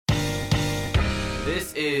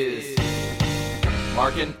This is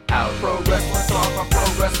Markin Out. Pro Wrestling Talk by Pro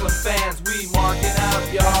Wrestling fans. We marking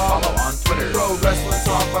out, y'all. Follow on Twitter. Pro Wrestling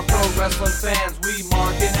Talk by Pro Wrestling fans. We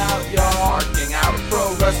marking out, y'all. Marking Out.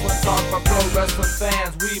 Pro Wrestling Talk by Pro Wrestling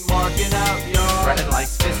fans. We marking out, y'all. Brennan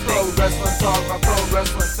likes fisting. Pro Wrestling Talk by Pro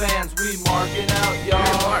Wrestling fans. We marking out, y'all.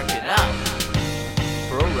 We're marking out.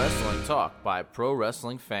 Pro Wrestling Talk by Pro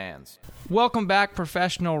Wrestling fans. Welcome back,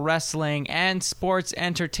 professional wrestling and sports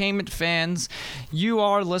entertainment fans. You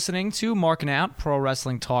are listening to Markin Out, Pro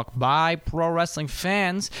Wrestling Talk by Pro Wrestling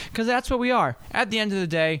fans, because that's what we are. At the end of the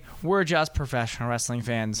day, we're just professional wrestling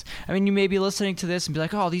fans. I mean, you may be listening to this and be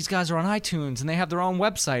like, oh, these guys are on iTunes and they have their own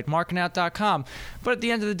website, markinout.com. But at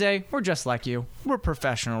the end of the day, we're just like you. We're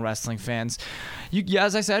professional wrestling fans.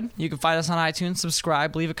 As I said, you can find us on iTunes,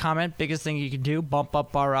 subscribe, leave a comment. Biggest thing you can do, bump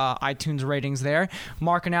up our iTunes ratings there.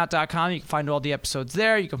 Markinout.com, you can find all the episodes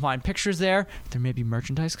there. You can find pictures there. There may be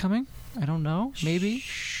merchandise coming. I don't know. Maybe.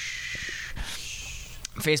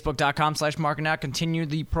 Facebook.com/markinout. Continue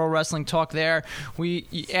the pro wrestling talk there. You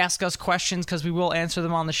ask us questions because we will answer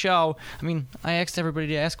them on the show. I mean, I asked everybody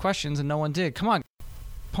to ask questions and no one did. Come on.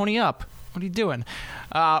 Pony up. What are you doing?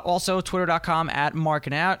 Also,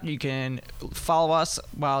 twitter.com/markinout. You can follow us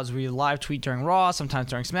as we live tweet during Raw, sometimes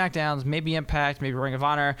during SmackDowns, maybe Impact, maybe Ring of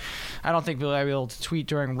Honor. I don't think we'll be able to tweet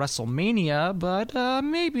during WrestleMania, but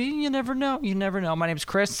maybe. You never know. You never know. My name's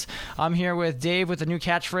Chris. I'm here with Dave with a new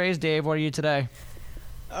catchphrase. Dave, what are you today?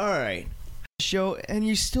 All right. Show, and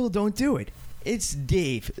you still don't do it. It's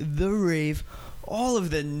Dave, the Rave. All of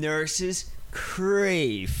the nurses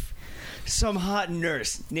crave some hot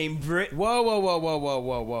nurse named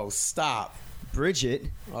Whoa. Stop. Bridget.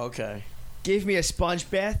 Okay. Gave me a sponge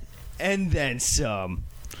bath and then some.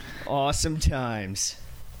 Awesome times.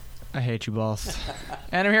 I hate you both.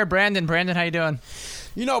 And I'm here, Brandon. Brandon, how you doing?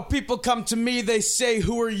 You know, people come to me, they say,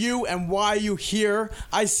 who are you and why are you here?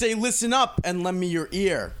 I say, listen up and lend me your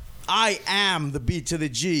ear. I am the B to the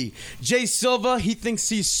G. Jay Silva, he thinks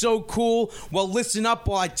he's so cool. Well, listen up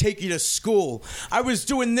while I take you to school. I was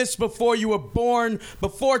doing this before you were born.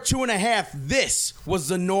 Before 2.5, this was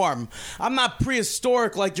the norm. I'm not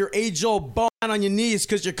prehistoric like your age-old bone on your knees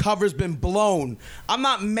because your cover's been blown. I'm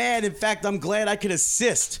not mad. In fact, I'm glad I could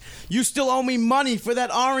assist. You still owe me money for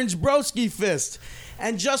that orange broski fist.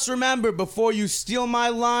 And just remember, before you steal my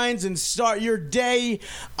lines and start your day,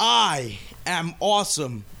 I am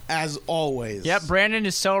awesome. As always. Yep, Brandon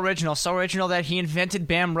is so original that he invented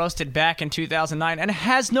Bam Roasted back in 2009 and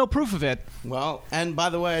has no proof of it. Well, and by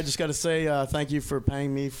the way, I just got to say thank you for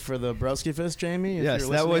paying me for the broski fist, Jamie. Yes,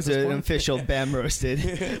 that was an official Bam Roasted.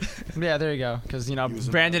 Yeah, there you go. Because,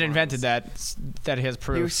 Brandon invented that he has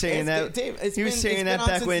proof. He was saying that. He was saying that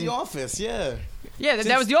back when The Office, yeah. Yeah,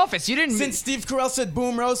 that was The Office. You didn't. Since Steve Carell said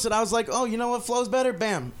boom roasted, I was like, oh, you know what flows better?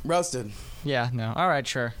 Bam, roasted. Yeah, no. All right,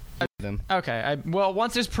 sure. Okay, well,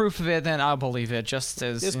 once there's proof of it, then I'll believe it, just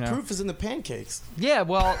as, There's proof is in the pancakes. Yeah,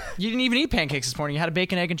 well, you didn't even eat pancakes this morning. You had a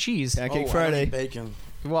bacon, egg, and cheese. Pancake Friday. I don't eat bacon.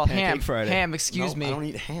 Well, Pancake Friday. Ham, excuse me. I don't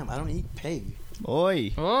eat ham. I don't eat pig.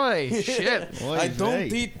 Oi, shit. Oy I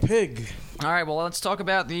don't eat pig. All right, well, let's talk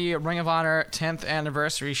about the Ring of Honor 10th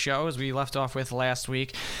anniversary show, as we left off with last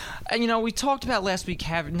week. And, we talked about last week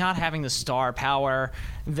not having the star power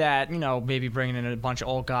that, maybe bringing in a bunch of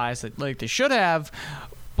old guys that they should have,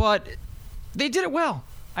 but they did it well.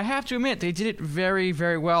 I have to admit, they did it very,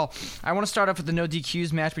 very well. I want to start off with the no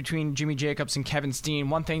DQs match between Jimmy Jacobs and Kevin Steen.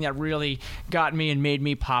 One thing that really got me and made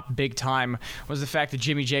me pop big time was the fact that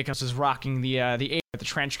Jimmy Jacobs was rocking the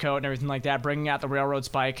trench coat and everything like that, bringing out the railroad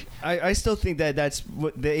spike. I still think that's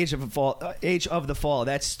what the age of the fall.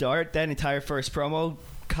 That start, that entire first promo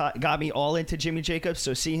got me all into Jimmy Jacobs.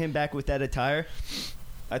 So seeing him back with that attire,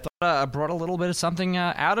 I thought brought a little bit of something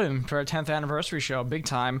out of him for a 10th anniversary show, big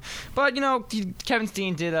time. But Kevin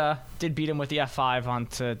Steen did beat him with the F5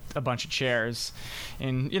 onto a bunch of chairs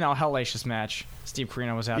in hellacious match. Steve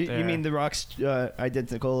Corino was out there. You mean The Rock's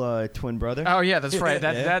identical twin brother? Oh yeah, that's right.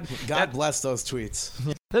 God bless those tweets.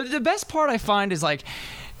 The best part I find is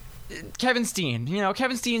Kevin Steen.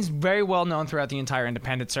 Kevin Steen's very well known throughout the entire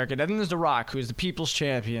independent circuit. And then there's The Rock, who's the people's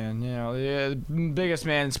champion, the biggest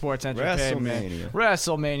man in sports entertainment.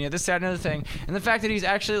 WrestleMania, this, that, and another thing. And the fact that he's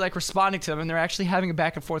actually responding to them and they're actually having a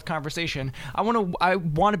back and forth conversation. I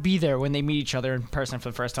want to be there when they meet each other in person for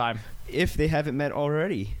the first time. If they haven't met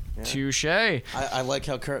already. Yeah. Touche. I like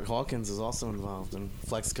how Kurt Hawkins is also involved in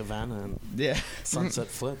Flex Cabana and Sunset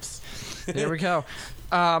Flips. There we go.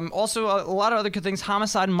 Also, a lot of other good things.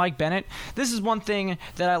 Homicide and Mike Bennett. This is one thing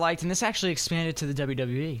that I liked, and this actually expanded to the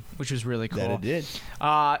WWE, which was really cool. That it did.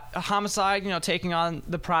 Homicide, taking on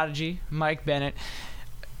the Prodigy, Mike Bennett,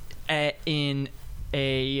 in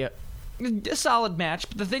a a solid match.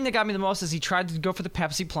 But the thing that got me the most is he tried to go for the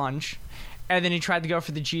Pepsi plunge, and then he tried to go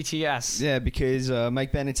for the GTS. Yeah, because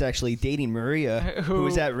Mike Bennett's actually dating Maria, who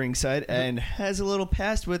was at ringside, and has a little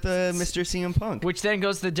past with Mr. CM Punk. Which then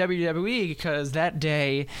goes to the WWE, because that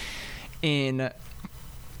day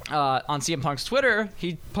on CM Punk's Twitter,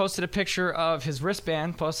 he posted a picture of his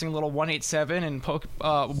wristband, posting a little 187 and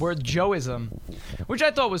word Joeism, which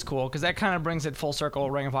I thought was cool, because that kind of brings it full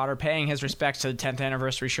circle. Ring of Honor paying his respects to the 10th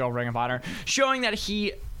anniversary show of Ring of Honor, showing that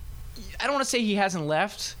I don't want to say he hasn't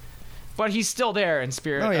left, but he's still there in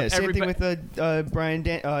spirit. Oh yeah, same thing with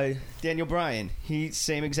Daniel Bryan.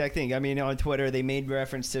 Same exact thing. I mean, on Twitter they made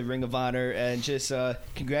reference to Ring of Honor and just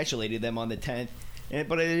congratulated them on the 10th.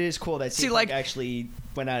 But it is cool that CM Punk actually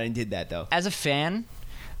went out and did that, though. As a fan,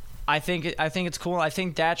 I think it's cool. I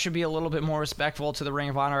think that should be a little bit more respectful to the Ring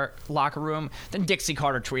of Honor locker room than Dixie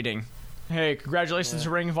Carter tweeting, "Hey, congratulations to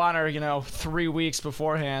Ring of Honor," 3 weeks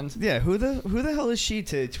beforehand. Yeah, who the hell is she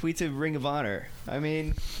to tweet to Ring of Honor? I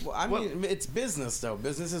mean, it's business though.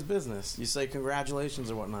 Business is business. You say congratulations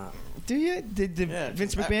or whatnot. Do you? Did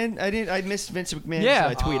Vince McMahon? I missed Vince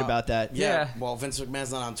McMahon's tweet about that. Yeah. Well, Vince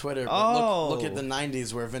McMahon's not on Twitter. But look at the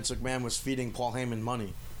 '90s where Vince McMahon was feeding Paul Heyman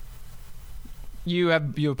money. You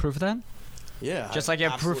have proof of that? Yeah. Just like you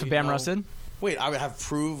have proof of Bam Rustin? Wait, I would have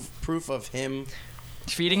proof of him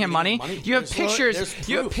feeding him money? You have pictures.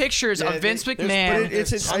 You have pictures of Vince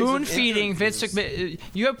McMahon spoon feeding Vince McMahon.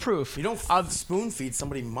 You have proof. You don't spoon feed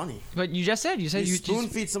somebody money. But you just said you spoon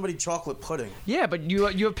feed somebody chocolate pudding. Yeah, but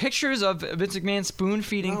you have pictures of Vince McMahon spoon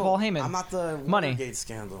feeding Paul Heyman. I'm not the money Watergate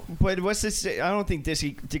scandal. But what's this? I don't think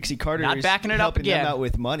Dixie Carter not is backing it up helping again. them out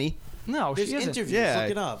with money. No, there's she isn't. interviews. Yeah.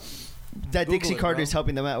 Look it up. That Google Dixie Carter is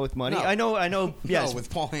helping them out with money. No. I know. Yes, no, with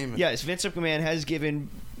Paul Heyman. Yes, Vince McMahon has given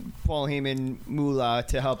Paul Heyman moolah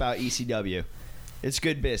to help out ECW. It's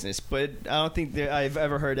good business, but I don't think that I've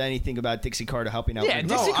ever heard anything about Dixie Carter helping out. Yeah,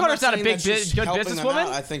 Dixie Carter's not a good businesswoman.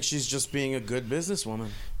 I think she's just being a good businesswoman.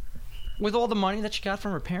 With all the money that she got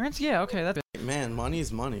from her parents? Yeah, okay. That's Man, money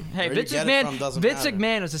is money. Hey, Vince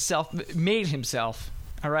McMahon is a self-made himself.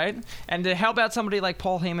 All right? And to help out somebody like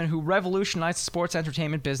Paul Heyman, who revolutionized the sports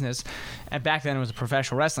entertainment business, and back then it was a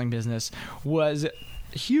professional wrestling business, was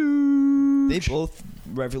huge. They both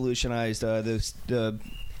revolutionized the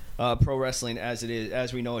pro wrestling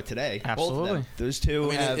as we know it today. Absolutely. Both of them. Those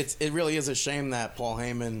two it really is a shame that Paul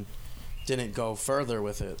Heyman didn't go further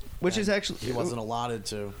with it. Which is actually... He wasn't allotted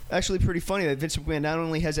to. Actually pretty funny that Vince McMahon not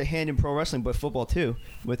only has a hand in pro wrestling, but football too,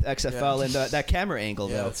 with XFL and that camera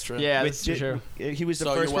angle. Yeah, that's true. Yeah, that's true. He was the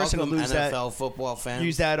first person to lose NFL football fans.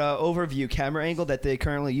 Use that overview camera angle that they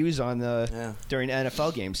currently use on during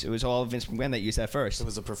NFL games. It was all Vince McMahon that used that first. It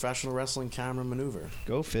was a professional wrestling camera maneuver.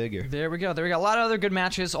 Go figure. There we go. A lot of other good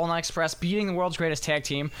matches. All Night Express beating the world's greatest tag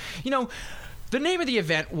team. The name of the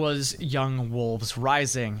event was Young Wolves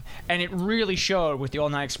Rising, and it really showed with the All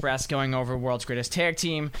Night Express going over World's Greatest Tag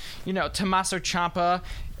Team. Tommaso Ciampa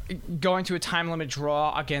going to a time limit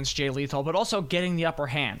draw against Jay Lethal, but also getting the upper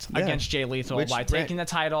hand against Jay Lethal by taking the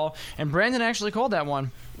title. And Brandon actually called that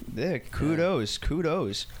one. Yeah, kudos.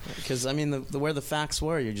 Because, where the facts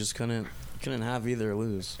were, you just couldn't have either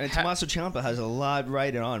lose. And Tommaso Ciampa has a lot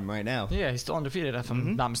riding on him right now. Yeah, he's still undefeated, if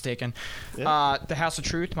I'm not mistaken. Yeah. The House of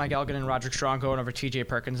Truth, Mike Elgin and Roderick Strong going over TJ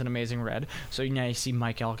Perkins in Amazing Red. So now you see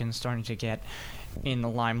Mike Elgin starting to get in the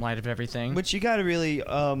limelight of everything. Which you got to really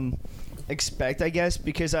expect, I guess,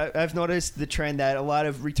 because I've noticed the trend that a lot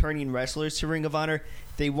of returning wrestlers to Ring of Honor,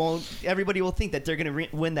 everybody will think that they're going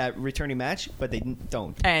to win that returning match, but they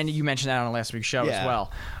don't. And you mentioned that on last week's show as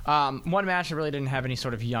well. One match that really didn't have any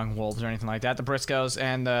sort of young wolves or anything like that. The Briscoes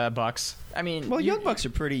and the Bucks. Young Bucks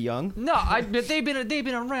are pretty young. No, but they've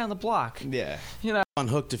been around the block. Yeah.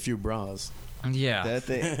 Unhooked a few bras. Yeah. That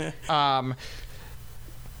thing.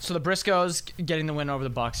 So the Briscoes getting the win over the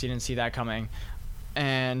Bucks. You didn't see that coming.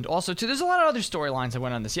 And also, too, there's a lot of other storylines that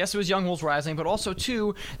went on this. Yes, it was Young Wolves Rising, but also,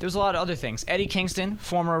 too, there's a lot of other things. Eddie Kingston,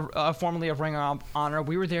 formerly of Ring of Honor,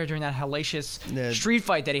 we were there during that hellacious street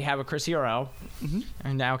fight that he had with Chris Hero,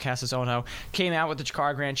 and now Cassius Ohno, came out with the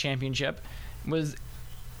Chikara Grand Championship, was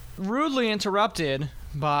rudely interrupted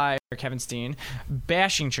by Kevin Steen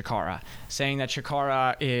bashing Chikara, saying that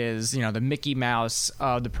Chikara is, the Mickey Mouse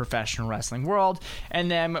of the professional wrestling world, and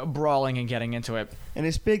them brawling and getting into it. And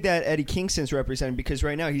it's big that Eddie Kingston's represented because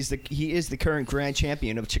right now he is the current grand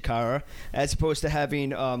champion of Chikara, as opposed to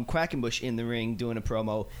having Quackenbush in the ring doing a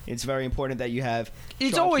promo. It's very important that you have.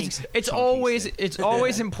 It's always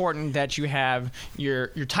important that you have your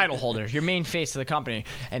title holder, your main face of the company,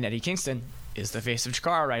 and Eddie Kingston is the face of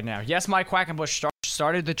Chikara right now. Yes, Mike Quackenbush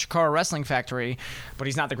started the Chikara Wrestling Factory, but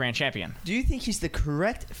he's not the grand champion. Do you think he's the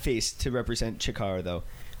correct face to represent Chikara, though?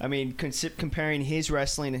 I mean, comparing his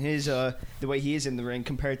wrestling and his the way he is in the ring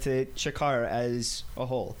compared to Chikara as a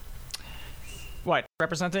whole. What,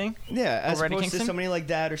 representing? Yeah, as Over Eddie opposed to Kingston? somebody like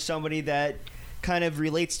that or somebody that kind of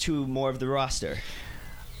relates to more of the roster.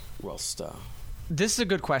 Well, stuff. This is a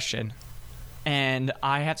good question, and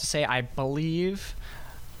I have to say I believe.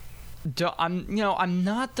 I'm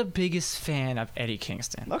not the biggest fan of Eddie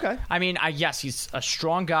Kingston. Okay. I mean, yes, he's a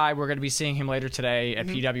strong guy. We're going to be seeing him later today at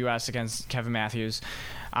PWS against Kevin Matthews.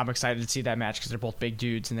 I'm excited to see that match because they're both big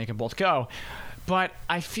dudes and they can both go. But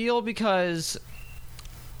I feel because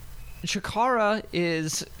Chikara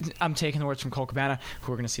is, I'm taking the words from Cole Cabana,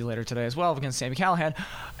 who we're going to see later today as well against Sami Callihan,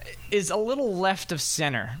 is a little left of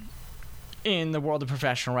center in the world of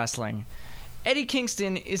professional wrestling. Eddie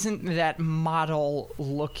Kingston isn't that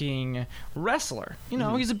model-looking wrestler.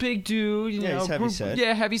 He's a big dude. He's heavy-set.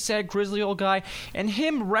 Yeah, heavy-set, grizzly old guy. And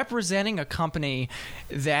him representing a company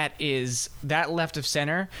that is that left of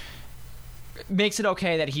center makes it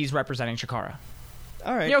okay that he's representing Chikara.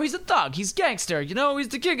 All right. He's a thug. He's gangster. He's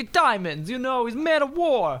the king of diamonds. He's man of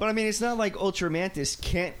war. But, I mean, it's not like Ultra Mantis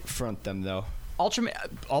can't front them, though.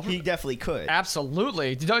 He definitely could.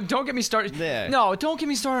 Absolutely. Don't get me started. Yeah. No, don't get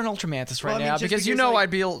me started on Ultra Mantis right now just because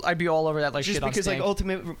like, I'd be all over that like just shit on because Sting. like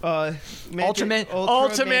Ultimate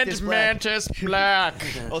Mantis Black.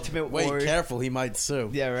 Ultimate Wait, Warrior. careful, he might sue.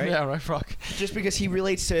 Yeah, right. Yeah, right. Fuck. Just because he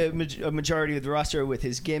relates to a majority of the roster with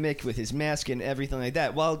his gimmick, with his mask, and everything like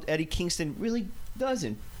that, while Eddie Kingston really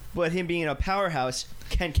doesn't. But him being a powerhouse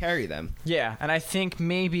can carry them. Yeah, and I think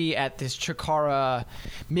maybe at this Chikara,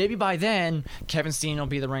 maybe by then Kevin Steen will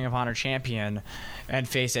be the Ring of Honor champion and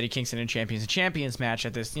face Eddie Kingston in Champions and Champions match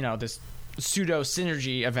at this, this pseudo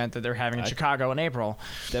synergy event that they're having in Chicago in April.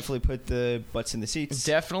 Definitely put the butts in the seats.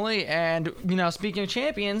 Definitely, and speaking of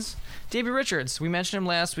champions, Davey Richards. We mentioned him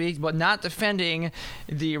last week, but not defending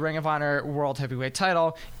the Ring of Honor World Heavyweight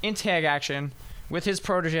title in tag action with his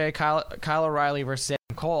protege Kyle O'Reilly versus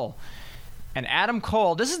Adam Cole. And Adam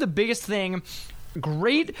Cole, this is the biggest thing.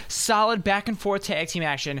 Great, solid back and forth tag team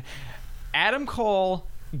action. Adam Cole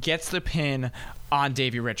gets the pin on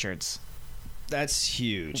Davey Richards. That's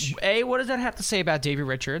huge. A, what does that have to say about Davey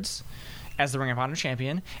Richards as the Ring of Honor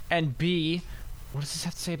champion? And B, what does this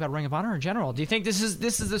have to say about Ring of Honor in general? Do you think this is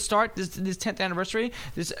the start, this 10th anniversary?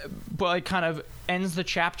 This kind of ends the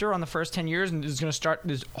chapter on the first 10 years and is going to start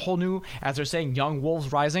this whole new, as they're saying, young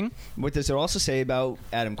wolves rising? What does it also say about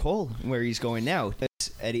Adam Cole, where he's going now?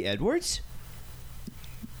 That's Eddie Edwards?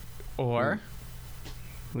 Or?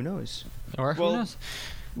 Who knows? Or who knows?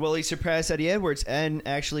 Will he surpass Eddie Edwards and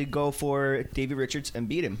actually go for Davey Richards and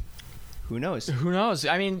beat him? Who knows? Who knows?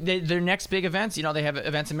 I mean, their next big events, they have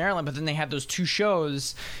events in Maryland, but then they have those two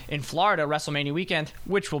shows in Florida, WrestleMania weekend,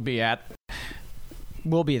 which we'll be at.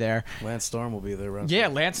 We'll be there. Lance Storm will be there. Right? Yeah,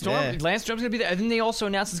 Lance Storm. Yeah. Lance Storm's going to be there. And then they also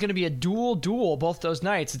announced it's going to be a dual both those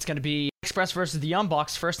nights. It's going to be Express versus the Young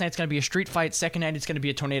Bucks. First night's going to be a street fight. Second night it's going to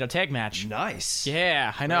be a tornado tag match. Nice.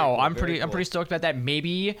 Yeah, I know. Cool, I'm very cool. pretty stoked about that.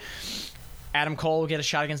 Maybe Adam Cole will get a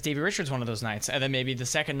shot against Davey Richards one of those nights. And then maybe the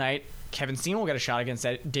second night, Kevin Steen will get a shot against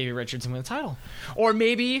Davey Richards and win the title. Or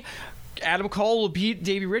maybe Adam Cole will beat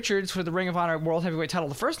Davey Richards for the Ring of Honor World Heavyweight title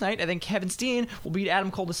the first night, and then Kevin Steen will beat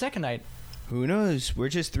Adam Cole the second night. Who knows? We're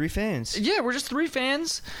just three fans. Yeah, we're just three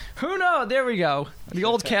fans. Who knows? There we go. The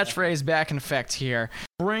old catchphrase back in effect here.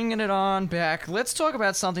 Bringing it on back. Let's talk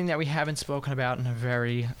about something that we haven't spoken about in a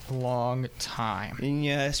very long time. And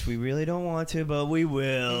yes, we really don't want to, but we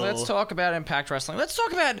will. Let's talk about Impact Wrestling. Let's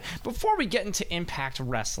talk about, before we get into Impact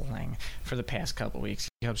Wrestling for the past couple of weeks,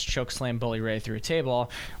 he helps chokeslam Bully Ray through a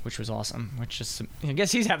table, which was awesome. I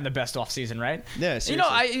guess he's having the best offseason, right? Yeah,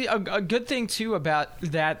 seriously. A good thing, too, about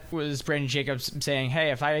that was Brandon Jacobs saying,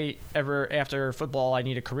 hey, if I ever, after football, I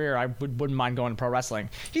need a career, I wouldn't mind going to pro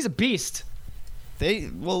wrestling. He's a beast.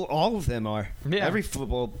 All of them are. Yeah.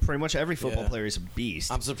 Pretty much every football player is a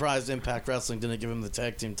beast. I'm surprised Impact Wrestling didn't give him the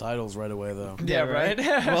tag team titles right away, though. Yeah, right?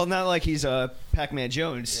 Well, not like he's Pac-Man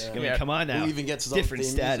Jones. Yeah. I mean, come on now. Who even gets his different own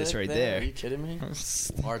theme status music right Are there. you kidding me?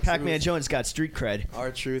 Pac-Man Jones got street cred.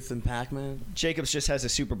 R-Truth and Pac-Man. Jacobs just has a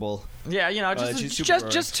Super Bowl. Yeah,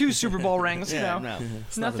 just two Super Bowl rings. Yeah, you know, no.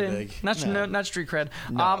 It's nothing big. not street cred.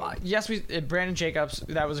 No. Yes, Brandon Jacobs.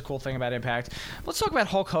 That was a cool thing about Impact. Let's talk about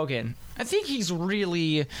Hulk Hogan. I think he's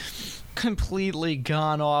really completely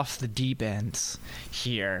gone off the deep end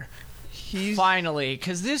here. Finally,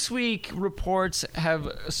 because this week reports have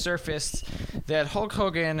surfaced that Hulk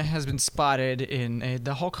Hogan has been spotted in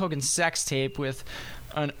the Hulk Hogan sex tape with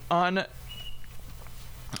an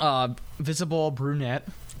visible brunette.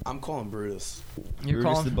 I'm calling Brutus. You're Brutus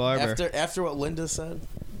calling the Barber. After what Linda said.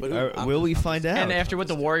 But Will we find out? And after what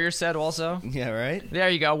the Warrior said, also. Yeah, right? There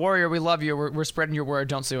you go, Warrior. We love you. We're spreading your word.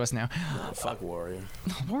 Don't sue us now. Fuck Warrior.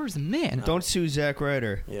 Warrior's the man. Don't sue Zack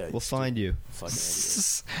Ryder. Yeah, we'll find you. Fucking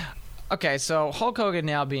idiot. Okay, so Hulk Hogan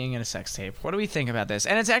now being in a sex tape. What do we think about this?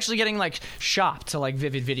 And it's actually getting like shopped to like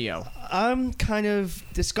Vivid Video. I'm kind of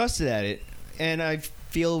disgusted at it, and I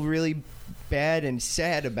feel really bad and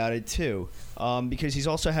sad about it too. Because he's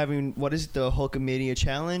also having, what is it, the Hulkamania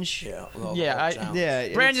challenge? Yeah.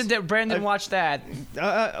 Brandon watched that.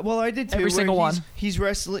 Well, I did too. Every where single one. He's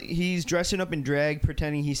wrestling. He's dressing up in drag,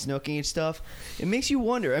 pretending he's snooking and stuff. It makes you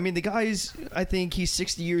wonder. I mean, the guy's. I think he's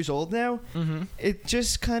 60 years old now. Mm-hmm. It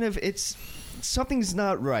just kind of. It's something's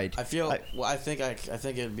not right. I think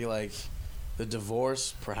it'd be like the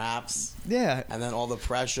divorce, perhaps. Yeah. And then all the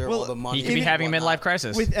pressure, all the money. He could be having a midlife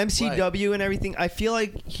crisis with MCW and everything. I feel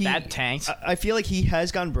like that tanked. I feel like he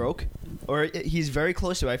has gone broke, or he's very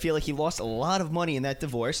close to it. I feel like he lost a lot of money in that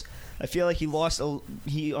divorce. I feel like he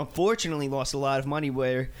unfortunately lost a lot of money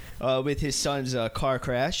with his son's car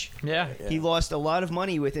crash. Yeah. He lost a lot of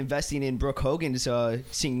money with investing in Brooke Hogan's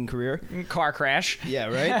singing career. Car crash. Yeah,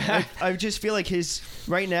 right? I just feel like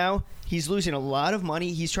right now, he's losing a lot of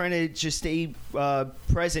money. He's trying to just stay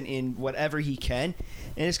present in whatever he can,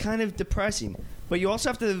 and it's kind of depressing. But you also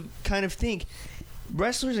have to kind of think,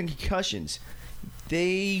 wrestlers and concussions,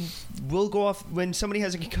 they will go off when somebody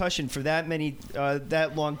has a concussion for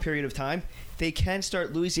that long period of time. They can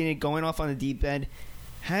start losing it, going off on the deep end.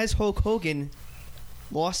 Has Hulk Hogan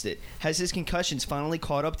lost it? Has his concussions finally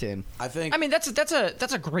caught up to him? I mean, that's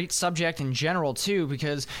a great subject in general too,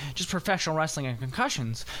 because just professional wrestling and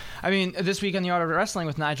concussions. I mean, this week on the Art of Wrestling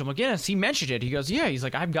with Nigel McGuinness, he mentioned it. He goes, "Yeah," he's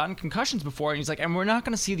like, "I've gotten concussions before," and he's like, "And we're not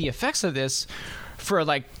going to see the effects of this for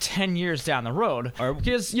like 10 years down the road."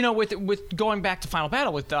 Because with going back to Final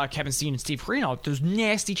Battle with Kevin Steen and Steve Corino, those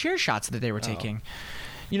nasty chair shots that they were taking.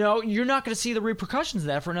 You're not going to see the repercussions of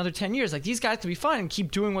that for another 10 years. Like, these guys can be fine and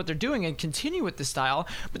keep doing what they're doing and continue with this style,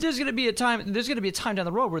 but there's going to be a time down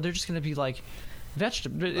the road where they're just going to be like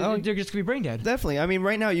vegetable. They're just going to be brain dead. Definitely. I mean,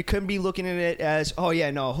 right now you couldn't be looking at it as, oh yeah,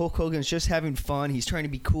 no, Hulk Hogan's just having fun. He's trying to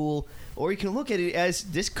be cool. Or you can look at it as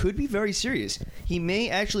this could be very serious. He may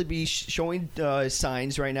actually be showing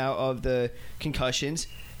signs right now of the concussions,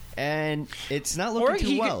 and it's not looking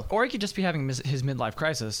too well. Or he could just be having his midlife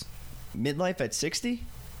crisis. Midlife at 60?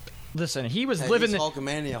 Listen, he was living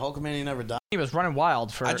Hulkamania. Hulkamania never died. He was running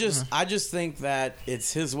wild for. I just think that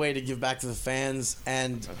it's his way to give back to the fans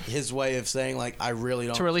and his way of saying, like, I really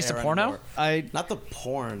don't to release care a porno. Anymore. Not the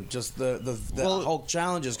porn, just the Hulk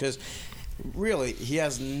challenges, because really he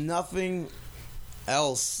has nothing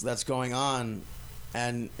else that's going on,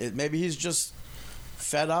 and maybe he's just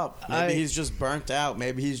fed up. Maybe he's just burnt out.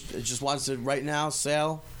 Maybe he just wants to right now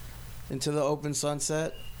sail into the open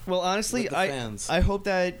sunset. Well, honestly, I hope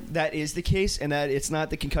that is the case, and that it's not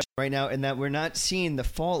the concussion right now, and that we're not seeing the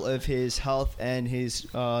fall of his health and his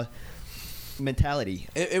mentality.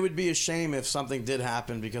 It would be a shame if something did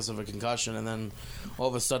happen because of a concussion, and then all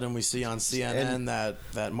of a sudden we see on CNN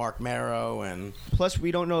that Mark Marrow and plus we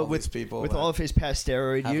don't know with people with all of his past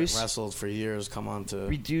steroid use, wrestled for years, come on to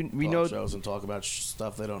we know shows and talk about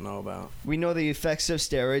stuff they don't know about. We know the effects of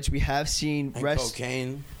steroids. We have seen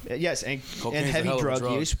cocaine. Yes, and heavy drug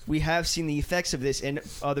use. We have seen the effects of this in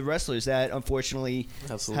other wrestlers that unfortunately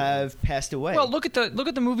have passed away. Well, look at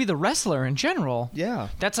the movie The Wrestler in general. Yeah,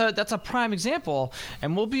 that's a prime example.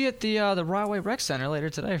 And we'll be at the Rahway Rec Center later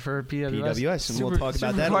today for PWS, and we'll talk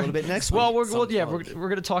about that a little bit next week. Well, we're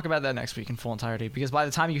going to talk about that next week in full entirety, because by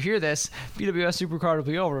the time you hear this, PWS Supercard will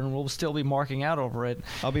be over, and we'll still be marking out over it.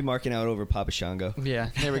 I'll be marking out over Papa Shango. Yeah,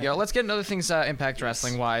 there we go. Let's get into other things Impact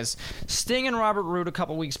Wrestling wise. Sting and Robert Roode a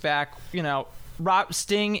couple weeks back.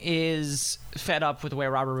 Sting is fed up with the way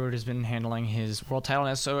Robert Roode has been handling his world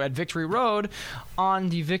title. So at Victory Road, on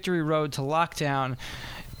the Victory Road to Lockdown,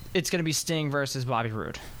 it's going to be Sting versus Bobby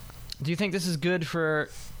Roode. Do you think this is good for...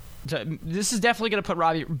 This is definitely going to put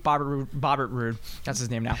Bobbert Roode, that's his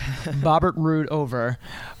name now, Bobbert Roode over.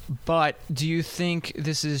 But do you think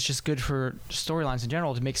this is just good for storylines in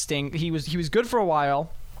general to make Sting... He was good for a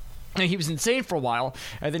while, and he was insane for a while,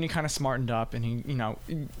 and then he kind of smartened up, and he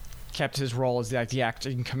kept his role as the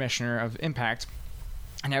acting commissioner of Impact,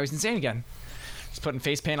 and now he's insane again. He's putting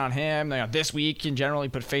face paint on him. This week in general, he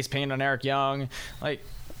put face paint on Eric Young. I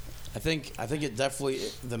think it definitely,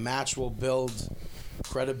 the match will build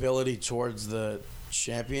credibility towards the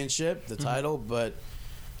championship, the title, but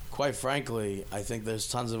quite frankly, I think there's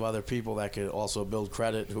tons of other people that could also build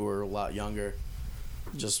credit who are a lot younger.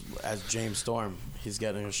 Just as James Storm, he's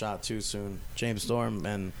getting a shot too soon. James Storm,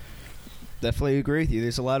 and definitely agree with you.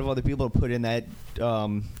 There's a lot of other people to put in that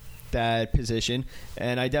that position,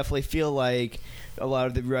 and I definitely feel like a lot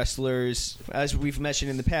of the wrestlers, as we've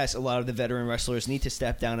mentioned in the past, a lot of the veteran wrestlers need to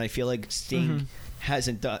step down. I feel like Sting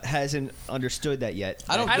hasn't understood that yet.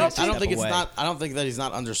 I don't think that he's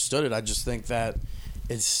not understood it. I just think that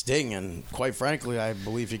it's Sting, and quite frankly, I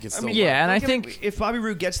believe he could still. And I think if Bobby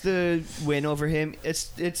Roode gets the win over him,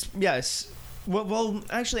 it's yes. Well,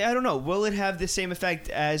 actually, I don't know. Will it have the same effect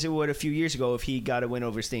as it would a few years ago if he got a win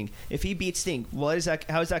over Sting? If he beats Sting, how is that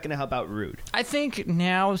going to help out Roode? I think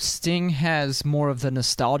now Sting has more of the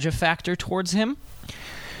nostalgia factor towards him.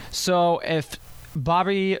 So if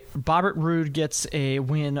Robert Roode gets a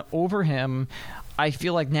win over him, I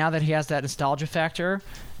feel like now that he has that nostalgia factor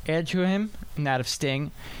added to him, and that of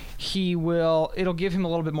Sting, it'll give him a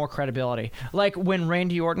little bit more credibility. Like when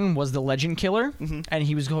Randy Orton was the Legend Killer, and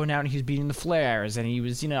he was going out and he was beating the Flairs, and he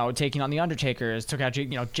was, taking on the Undertakers, took out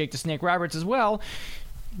Jake the Snake Roberts as well.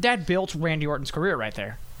 That built Randy Orton's career right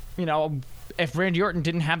there. If Randy Orton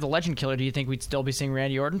didn't have the Legend Killer, do you think we'd still be seeing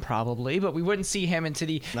Randy Orton? Probably, but we wouldn't see him into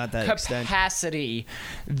the capacity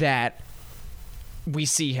that we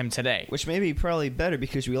see him today. Which may be probably better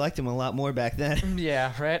because we liked him a lot more back then.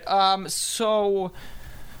 Yeah, right. So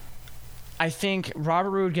I think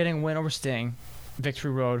Robert Roode getting a win over Sting,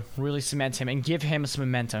 Victory Road, really cements him and give him some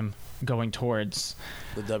momentum going towards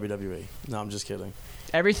the WWE. No, I'm just kidding.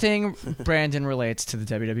 Everything Brandon relates to the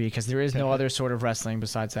WWE because there is no other sort of wrestling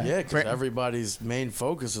besides that. Yeah, because everybody's main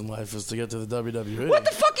focus in life is to get to the WWE. What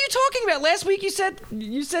the fuck are you talking about? Last week you said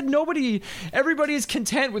everybody is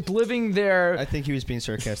content with living their. I think he was being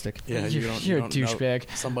sarcastic. Yeah, you're a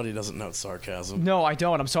douchebag. Somebody doesn't know sarcasm. No, I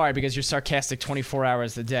don't. I'm sorry because you're sarcastic 24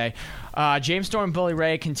 hours a day. James Storm and Bully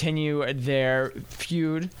Ray continue their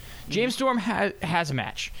feud. James Storm has a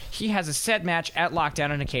match. He has a set match at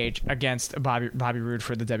Lockdown in a cage against Bobby Roode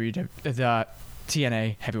for the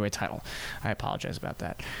TNA heavyweight title. I apologize about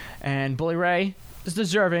that. And Bully Ray is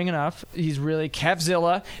deserving enough. He's really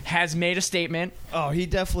Kevzilla has made a statement. Oh, he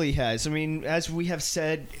definitely has. I mean, as we have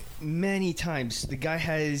said many times, the guy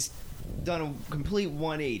has done a complete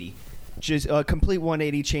 180. Just a complete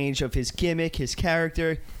 180 change of his gimmick, his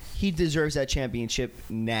character. He deserves that championship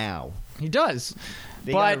now. He does.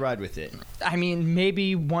 They gotta ride with it. I mean,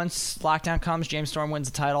 maybe once Lockdown comes, James Storm wins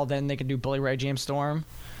the title, then they can do Bully Ray, James Storm,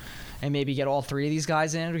 and maybe get all three of these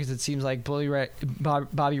guys in because it seems like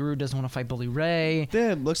Bobby Roode doesn't want to fight Bully Ray.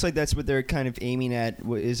 Yeah, looks like that's what they're kind of aiming at.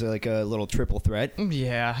 Is like a little triple threat.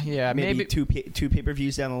 Yeah. Maybe two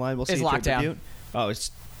pay-per-views down the line. We'll see. It's Lockdown. Oh,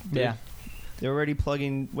 it's yeah. They're already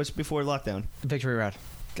plugging. What's before Lockdown? Victory Road.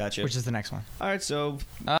 Gotcha. Which is the next one. All right, so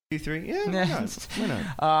 2, 3. Yeah, why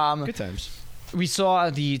not? Good times. We saw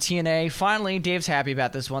the TNA. Finally, Dave's happy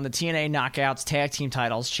about this one. The TNA Knockouts tag team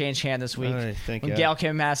titles changed hand this week. When Gail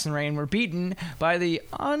Kim and Madison Rayne were beaten by the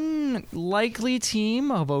unlikely team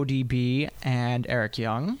of ODB and Eric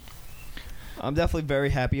Young. I'm definitely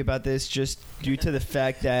very happy about this just due to the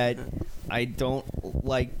fact that I don't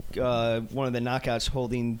like one of the Knockouts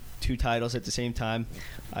holding two titles at the same time.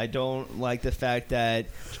 I don't like the fact that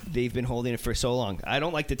they've been holding it for so long. I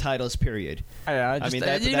don't like the titles, period. I mean,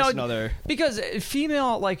 that's another... Because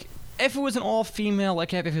female, like, if it was an all-female,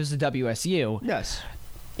 like if it was the WSU... Yes.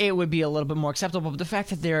 It would be a little bit more acceptable. But the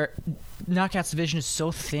fact that their Knockouts division is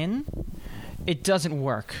so thin... It doesn't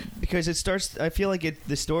work. Because it starts... I feel like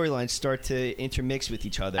the storylines start to intermix with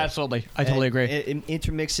each other. Absolutely. I totally agree. It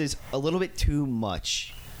intermixes a little bit too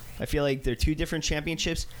much. I feel like they're two different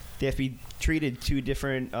championships. They have to be treated two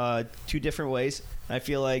different ways. I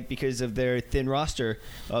feel like because of their thin roster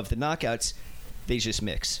of the Knockouts, they just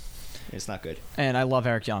mix. It's not good. And I love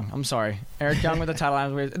Eric Young. I'm sorry. Eric Young with the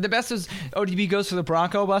title. The best is ODB goes for the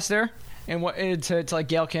Bronco Buster. And to like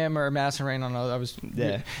Gail Kim or Madison Rayne, I don't know. That was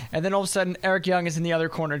And then all of a sudden, Eric Young is in the other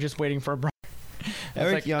corner just waiting for a Bronco.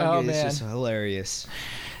 Eric Young is just hilarious.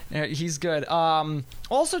 Yeah, he's good.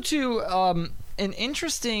 Also, too, an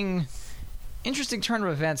interesting turn of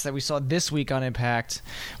events that we saw this week on Impact.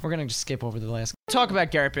 We're going to just skip over the last. Talk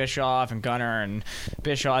about Garrett Bischoff and Gunner and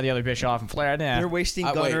Bischoff, the other Bischoff and Flair. Nah. They're wasting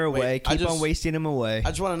Gunner away. Keep on wasting him away.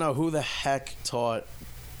 I just want to know who the heck taught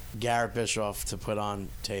Garrett Bischoff to put on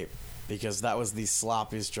tape. Because that was the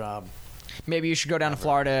sloppiest job. Maybe you should go down to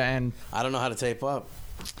Florida and... I don't know how to tape up.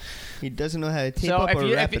 He doesn't know how to tape up or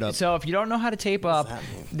wrap it up. So if you don't know how to tape up,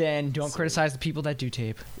 then don't criticize the people that do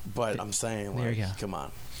tape. But I'm saying, there you go. Come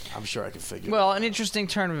on. I'm sure I can figure it out. Well, an interesting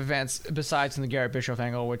turn of events besides in the Garrett Bischoff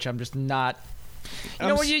angle, which I'm just not... You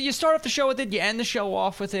know, when you start off the show with it, you end the show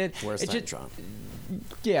off with it. Where's Titantron?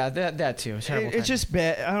 Yeah, that too. It's just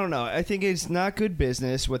bad. I don't know. I think it's not good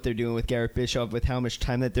business what they're doing with Garrett Bischoff with how much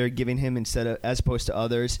time that they're giving him as opposed to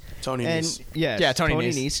others. Tony Nese. Yeah, Tony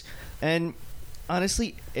Nese. And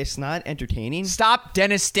honestly, it's not entertaining. Stop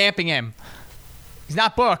Dennis stamping him. He's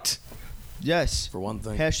not booked. Yes. For one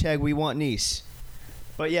thing. Hashtag we want Nice.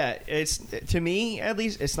 But yeah, it's to me at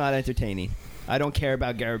least it's not entertaining. I don't care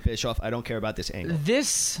about Garrett Bischoff. I don't care about this angle.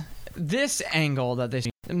 This angle that they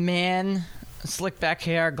man, slick back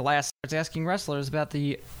hair, glass starts asking wrestlers about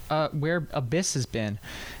the where Abyss has been,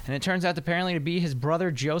 and it turns out apparently to be his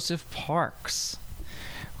brother Joseph Parks,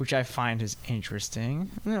 which I find is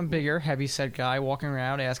interesting. Bigger, heavy-set guy walking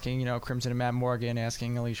around asking, Crimson and Matt Morgan,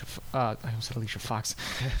 asking Alicia. I almost said Alicia Fox.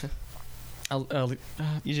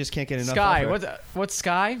 You just can't get enough. Sky. of her. What's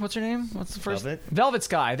Sky? What's her name? What's the first? Velvet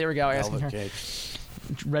Sky. There we go. Asking her. Cake.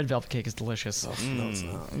 Red velvet cake is delicious. Oh, no, it's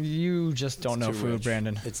not. You just don't know food, rich.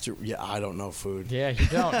 Brandon. It's too. Yeah, I don't know food. Yeah, you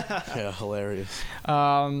don't. Yeah, hilarious.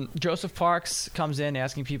 Joseph Parks comes in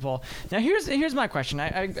asking people. Now here's my question.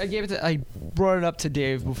 I brought it up to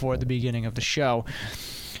Dave before the beginning of the show.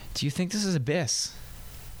 Do you think this is Abyss?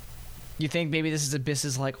 You think maybe this is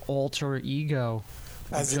Abyss's like alter ego?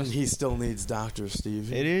 As in, he still needs Dr.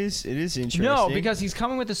 Steve. It is interesting. No, because he's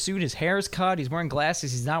coming with a suit. His hair is cut. He's wearing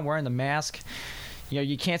glasses. He's not wearing the mask.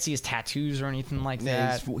 You can't see his tattoos or anything like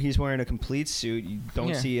that. He's wearing a complete suit. You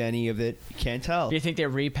don't see any of it. You can't tell. Do you think they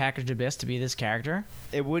repackaged Abyss to be this character?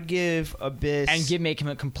 It would give Abyss and make him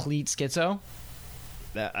a complete schizo?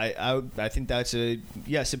 I think that's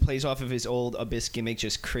yes. It plays off of his old Abyss gimmick,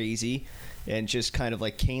 just crazy and just kind of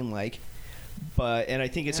like Kane-like. And I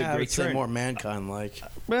think it's a great turn. Say more Mankind-like.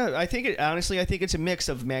 Well, I think it's a mix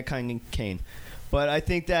of Mankind and Kane. But I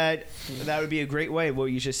think that would be a great way, what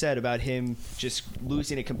you just said about him just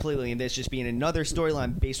losing it completely, and this just being another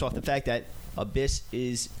storyline based off the fact that Abyss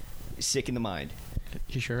is sick in the mind.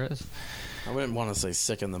 He sure is. I wouldn't want to say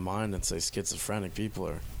sick in the mind and say schizophrenic people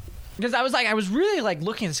are. Because I was really like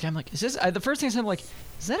looking at this guy. I'm like, is this? The first thing I said, I'm like,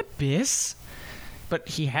 is that Abyss? But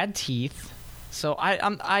he had teeth. So I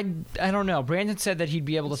don't know. Brandon said that he'd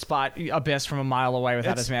be able to spot Abyss from a mile away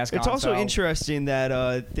without his mask on. It's also interesting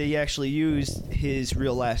that they actually used his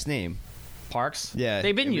real last name. Parks? Yeah.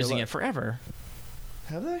 They've been using it forever.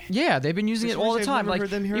 Have they? Yeah, they've been using it all the time. Like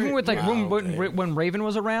even with when Raven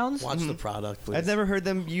was around. Watch the product, please. I've never heard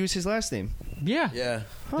them use his last name. Yeah. Yeah.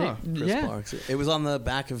 Huh. Chris Parks. It was on the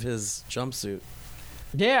back of his jumpsuit.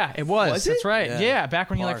 Yeah, it was. Was it? That's right. Yeah. Yeah, back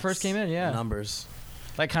when Parks, he first came in. Yeah. Numbers.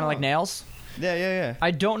 Like kind of like Nails. Yeah.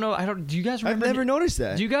 I don't know. Do you guys remember? I've never noticed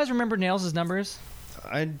that. Do you guys remember Nails' numbers?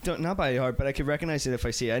 I don't, not by heart, but I could recognize it if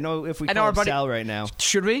I see it. I know if we call up Sal right now.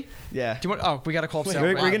 Should we? Yeah. Do you want? We got to call up Sal.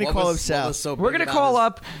 We're going to call up Sal. We're going to call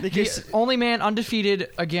up the only man undefeated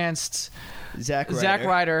against Zack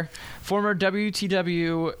Ryder, former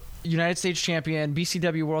WTW United States champion,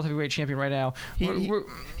 BCW World Heavyweight champion right now.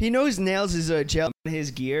 He knows Nails is a gel in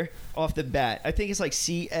his gear off the bat. I think it's like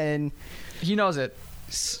CN. He knows it.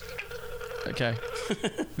 Okay.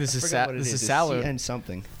 This is Salud. CN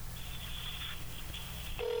something.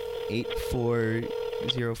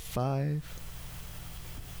 8405.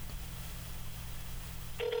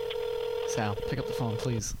 Sal, pick up the phone,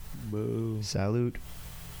 please. Boo. Salute.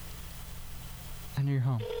 I know you're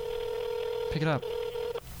home. Pick it up.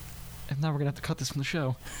 If not, we're going to have to cut this from the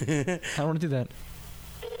show. I don't want to do that.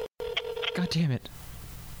 God damn it.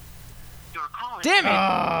 Damn it!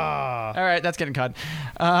 All right, that's getting cut.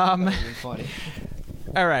 That would be funny.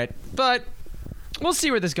 All right, but we'll see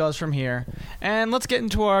where this goes from here. And let's get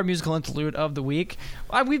into our musical interlude of the week.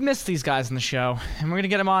 We've missed these guys in the show, and we're going to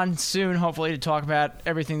get them on soon, hopefully, to talk about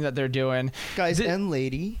everything that they're doing. Guys and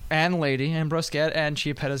lady. And Brosquette, and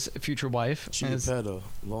Chiappetta's future wife. Chiappetta,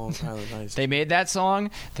 Long Island Ice. They made that song.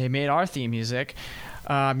 They made our theme music.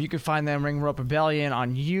 You can find them Ring Rope Rebellion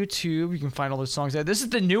on YouTube. You can find all those songs there. This is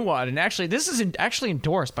the new one, and actually, this is actually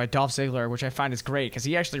endorsed by Dolph Ziggler, which I find is great because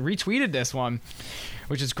he actually retweeted this one,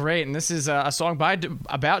 which is great. And this is a song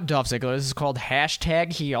about Dolph Ziggler. This is called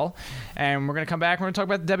 #Heel, and we're gonna come back and we're gonna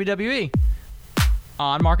talk about the WWE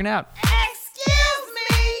on Markin Out.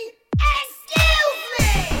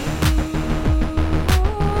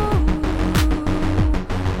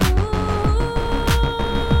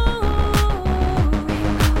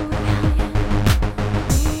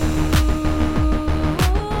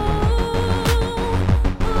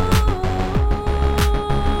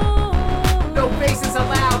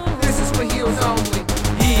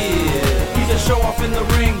 Show off in the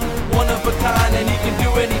ring, one of a kind, and he can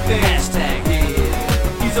do anything.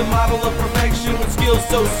 #, he's a model of perfection with skills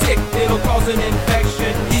so sick it'll cause an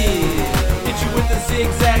infection. Hit you with the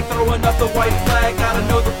zigzag, throwing up the white flag, gotta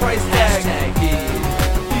know the price tag.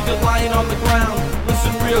 Leave you lying on the ground,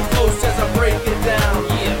 listen real close as I break it down.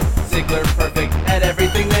 Ziggler perfect at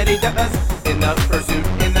everything that he does, in the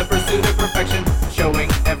pursuit of perfection, showing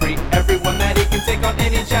everyone that he can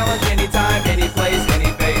any challenge, anytime, any place,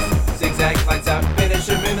 any face. Zigzag, lights out, finish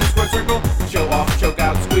him in the square circle. Show off, choke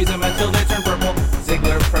out, squeeze him until they turn purple.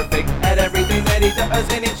 Ziggler, perfect at everything that he does.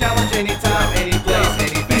 Any challenge, anytime, any place,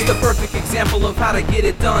 any face. He's the perfect example of how to get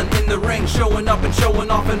it done in the ring. Showing up and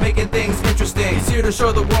showing off and making things interesting. He's here to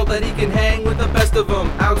show the world that he can hang with the best of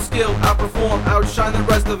them. Outskill, outperform, outshine the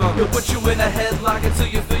rest of them. He'll put you in a headlock until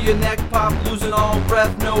you feel your neck pop. Losing all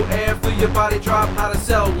breath, no air, feel your body drop. How to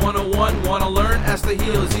sell 101, wanna learn? Ask the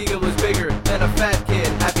heel, his ego is bigger than a fat kid.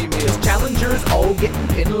 Happy Meal. His challengers all getting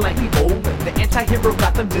pinned like he bowling. The anti-hero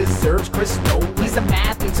Gotham deserves Chris Nolan. He's a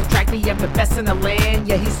math, subtract me, I'm the best in the land.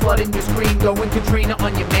 Yeah, he's flooding your screen, going Katrina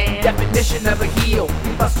on your man. Definition of a heel,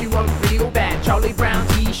 he busts you up real bad. Charlie Brown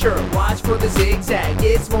t-shirt, watch for the zigzag.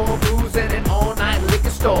 It's more booze than an all-night liquor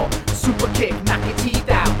store. Super kick, knock your teeth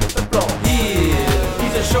out with the floor. Yeah,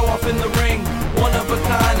 he's a show-off in the ring, one of a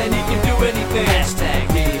kind, and he can do anything. Hashtag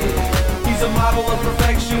yeah. He's a model of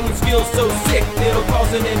perfection with skills so sick it'll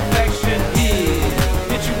cause an infection. Yeah,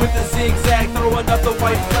 hit you with the zigzag, throwing up the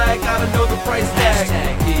white flag. Gotta know the price tag.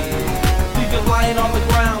 Hashtag Yeah, leave you lying on the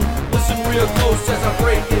ground. Listen real close as I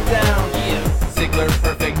break it down. Yeah. Ziggler,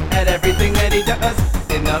 perfect at everything that he does.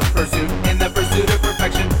 In the pursuit of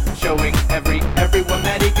perfection, showing everyone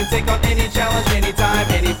that he can take on any challenge, anytime,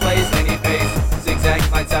 any place, any face. Zigzag,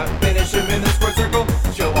 lights out, finish him in the square circle.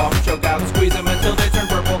 Show off, choke out, squeeze him until they turn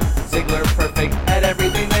purple. Ziggler, perfect at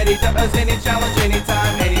everything that he does. Any challenge,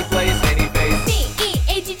 anytime, any place, any face.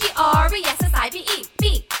 B-E-A-G-G-R-E-S-S-I-V-E.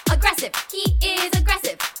 B, aggressive. He is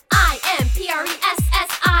aggressive.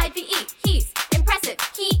 I-M-P-R-E-S-S-I-V-E. He's impressive.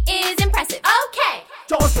 He is impressive. Okay.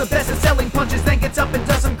 Toss the best at selling punches, then gets up and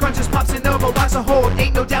does some crunches. Pops an elbow, locks a hold.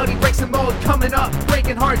 Ain't no doubt he breaks the mold. Coming up,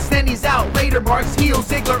 breaking hearts, then he's out. Later marks heel.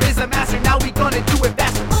 Ziggler is a master. Now we gonna do it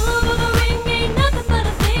faster. All over the ring ain't nothing but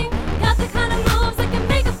a thing. Got the kind of moves that can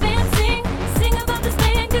make a fan sing. Sing about this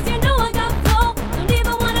man, cause you know I got flow. Don't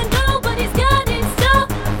even wanna know, but he's got it so.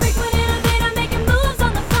 Frequent innovator, making moves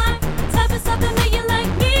on the fly. Type of stuff that make you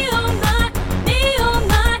like me all night. Me all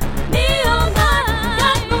night, me all night.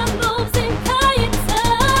 Got more moves than Kai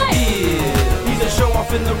inside. Yeah, he's a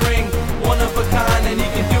show-off in the ring, one of a kind, and he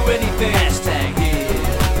can do anything. Hashtag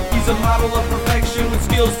Yeah, he's a model of perfection with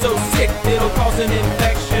skills so sick it'll cause an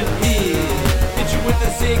infection. Yeah, hit you with the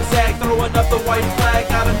zigzag, throwing up the white flag.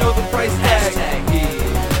 Gotta know the price tag. Hashtag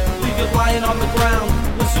Yeah, leave you lying on the ground.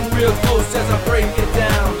 Listen real close as I break it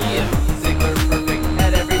down. Yeah. Ziggler, perfect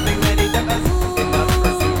at everything that he does. In the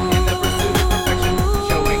pursuit of perfection,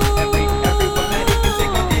 showing everyone that he can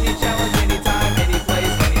take on any challenge, anytime, any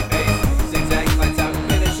place, any face. Zigzag, lights out,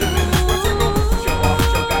 finish him in the square circle. Show off,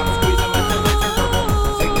 choke out, squeeze him until they turn purple.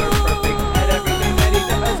 Ziggler, perfect at everything that he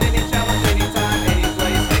does. Any challenge, anytime, any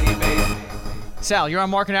place, any face. Sal, you're on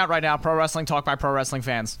Markin Out right now. Pro Wrestling Talk by Pro Wrestling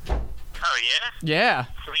Fans. Oh, yeah? Yeah.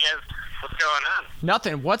 So you guys, what's going on?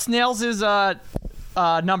 Nothing. What's Nails' number?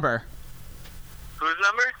 Whose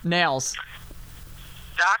number? Nails.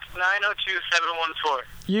 Doc 902714.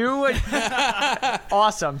 You.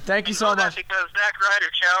 Awesome. Thank you so know that much. because Zack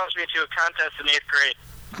Ryder challenged me to a contest in 8th grade.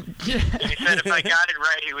 And he said if I got it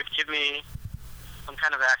right, he would give me some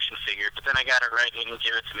kind of action figure. But then I got it right and he didn't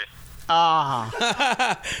give it to me.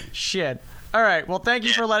 Ah. Shit. All right. Well, thank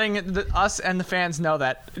you for letting us and the fans know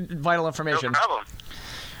that vital No information. problem.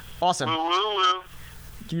 Awesome. Woo, woo, woo.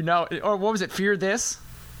 Do you know? Or what was it? Fear this?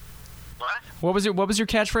 What? What was your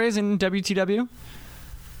catchphrase in WTW?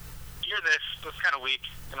 Hear this. It was kind of weak.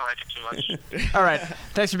 I don't like it too much. All right.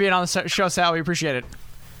 Thanks for being on the show, Sal. We appreciate it.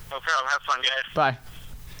 No problem. Have fun, guys. Bye.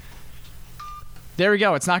 There we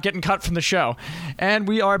go. It's not getting cut from the show. And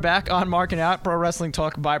we are back on Markin Out, Pro Wrestling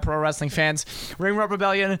Talk by Pro Wrestling Fans. Ring Rub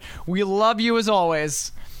Rebellion, we love you as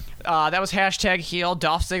always. That was hashtag heel.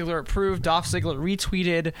 Dolph Ziggler approved. Dolph Ziggler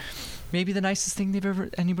retweeted. Maybe the nicest thing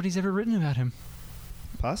anybody's ever written about him.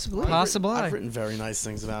 Possibly. Possibly. I've written very nice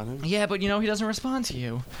things about him. Yeah, but he doesn't respond to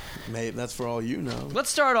you. Maybe that's for all you know.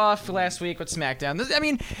 Let's start off last week with SmackDown. I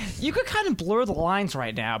mean, you could kind of blur the lines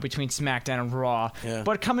right now between SmackDown and Raw. Yeah.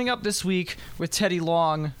 But coming up this week with Teddy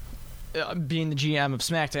Long being the GM of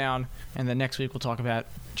SmackDown, and then next week we'll talk about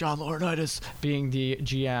John Laurinaitis being the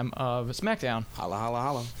GM of SmackDown. Holla, holla,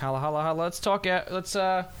 holla. Holla, holla, holla. Let's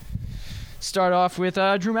start off with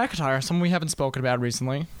Drew McIntyre, someone we haven't spoken about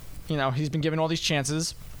recently. He's been given all these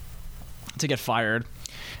chances to get fired,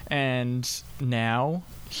 and now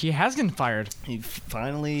he has gotten fired. He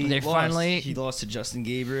finally he lost to Justin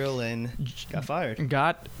Gabriel and got fired.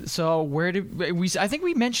 So where did we? I think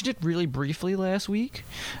we mentioned it really briefly last week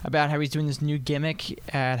about how he's doing this new gimmick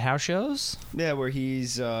at house shows. Yeah, where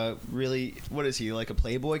he's really, what is he, like a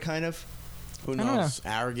playboy kind of? Who don't knows?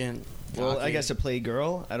 Arrogant. Well, I cocky. guess a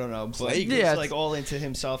Playgirl. I don't know. But Playgirl? he's Yeah. like all into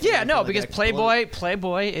himself. Yeah, and no, everything because like that.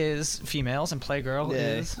 Playboy is females and Playgirl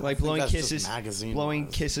Yeah, is. like think blowing that's just kisses, magazine blowing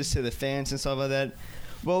wise. kisses to the fans and stuff like that.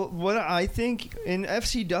 Well, what I think in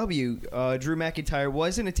FCW, Drew McIntyre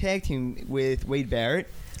was in a tag team with Wade Barrett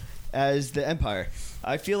as the Empire.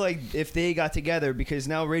 I feel like if they got together, because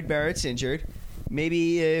now Wade Barrett's injured,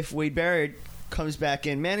 maybe if Wade Barrett comes back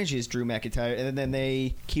and manages Drew McIntyre, and then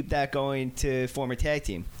they keep that going to form a tag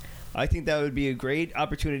team. I think that would be a great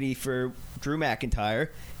opportunity for Drew McIntyre.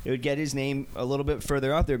 It would get his name a little bit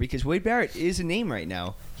further out there because Wade Barrett is a name right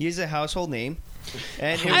now. He is a household name.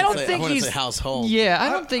 And I don't I think wouldn't he's say household. Yeah, I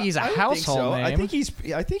don't think he's a I don't household think so.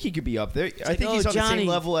 name. I think he could be up there. I think like, he's oh, on the Johnny. same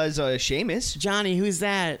level as Sheamus. Johnny, who's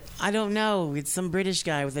that? I don't know. It's some British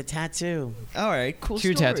guy with a tattoo. All right, cool.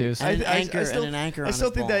 Two story. tattoos. And an anchor I on still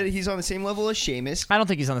his think ball. that he's on the same level as Sheamus. I don't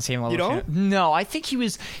think he's on the same level. You as don't? Sheamus. No, I think he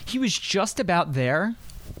was just about there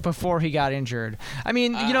before he got injured. I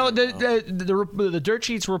mean, the dirt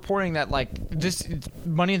sheets were reporting that like this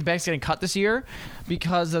Money in the Bank's getting cut this year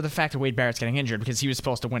because of the fact that Wade Barrett's getting injured because he was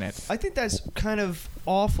supposed to win it. I think that's kind of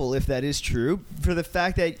awful if that is true, for the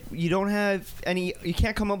fact that you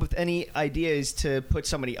can't come up with any ideas to put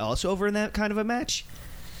somebody else over in that kind of a match.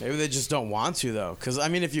 Maybe they just don't want to, though. Because, I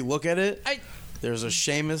mean, if you look at it, there's a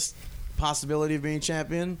Sheamus possibility of being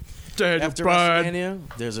champion. After WrestleMania,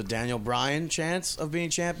 there's a Daniel Bryan chance of being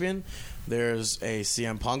champion. There's a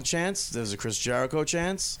CM Punk chance. There's a Chris Jericho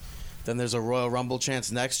chance. Then there's a Royal Rumble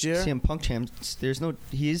chance next year. CM Punk champs.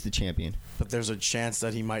 He is the champion. But there's a chance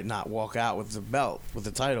that he might not walk out with the belt, with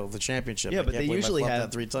the title, the championship. Yeah, I but can't they believe I usually flipped have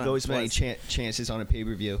that 3 times, those many twice. chances on a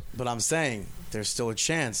pay-per-view. But I'm saying there's still a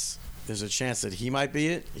chance. There's a chance that he might be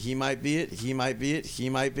it. He might be it. He might be it. He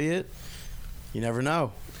might be it. You never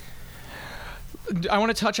know. I want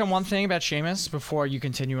to touch on one thing about Sheamus before you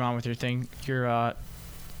continue on with your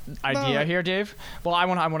idea here, Dave. Well, I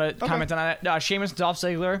want to comment on that. Sheamus, Dolph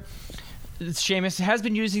Ziggler. Sheamus has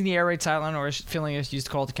been using the air raid title, or feeling is used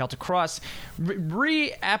to call it the Celtic Cross,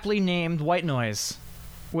 aptly named White Noise,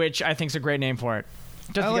 which I think is a great name for it.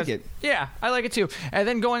 I like it. Yeah, I like it too. And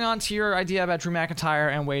then going on to your idea about Drew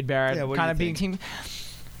McIntyre and Wade Barrett Yeah, what do kind you of being think? team,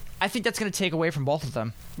 I think that's going to take away from both of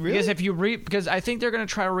them. Really? Because because I think they're going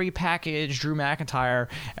to try to repackage Drew McIntyre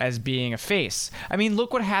as being a face. I mean,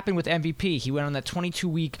 look what happened with MVP. He went on that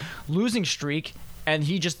 22-week losing streak, and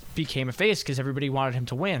he just became a face because everybody wanted him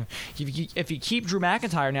to win. If you keep Drew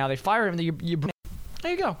McIntyre now, they fire him.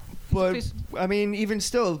 There you go. But I mean, even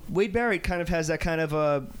still, Wade Barrett kind of has that kind of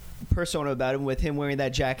a persona about him, with him wearing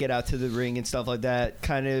that jacket out to the ring and stuff like that,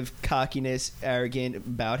 kind of cockiness, arrogant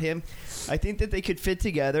about him. I think that they could fit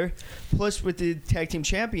together. Plus, with the tag team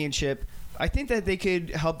championship, I think that they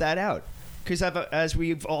could help that out. Because as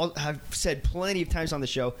we've all have said plenty of times on the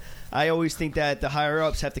show, I always think that the higher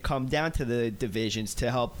ups have to come down to the divisions to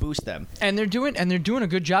help boost them. And they're doing a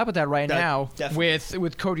good job with that now Definitely.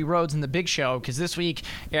 with Cody Rhodes and the Big Show. Because this week,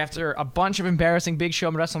 after a bunch of embarrassing Big Show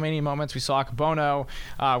and WrestleMania moments, we saw Bono,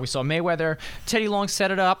 we saw Mayweather. Teddy Long set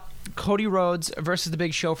it up. Cody Rhodes versus the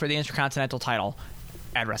Big Show for the Intercontinental title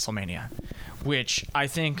at WrestleMania, which I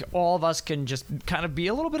think all of us can just kind of be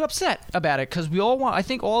a little bit upset about it, because I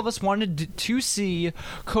think all of us wanted to see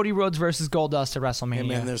Cody Rhodes versus Goldust at WrestleMania. Hey,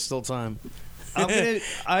 man, there's still time.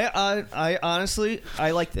 I honestly,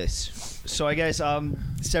 I like this. So I guess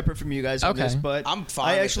separate from you guys on Okay. this, but I'm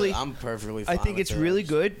fine. I I'm perfectly fine. I think with it's it. really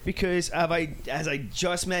good because as I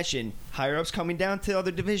just mentioned, higher ups coming down to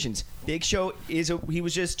other divisions. Big Show he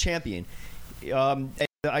was just champion.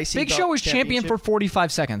 The IC Big Show was champion for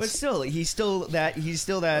 45 seconds. but still, he's still that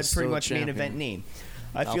Still pretty a much main champion. event name.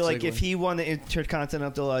 I Dolph feel like Ziggler. if he won the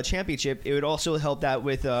Intercontinental Championship, it would also help that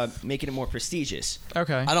with making it more prestigious.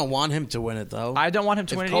 Okay. I don't want him to win it, though. I don't want him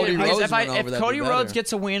to If win it Cody either. Because Rhodes went over, if that'd Cody be Rhodes better.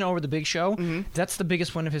 gets a win over the Big Show, that's the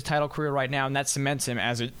biggest win of his title career right now, and that cements him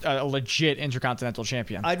as a legit Intercontinental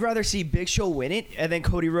champion. I'd rather see Big Show win it and then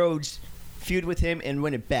Cody Rhodes feud with him and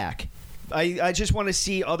win it back. I just want to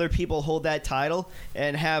see other people hold that title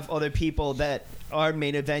and have other people that are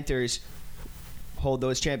main eventers hold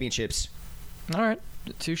those championships. All right.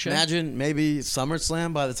 Touche. Imagine maybe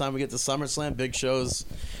SummerSlam. By the time we get to SummerSlam, Big Show's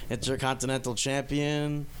Intercontinental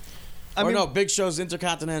Champion. Big Show's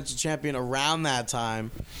Intercontinental Champion around that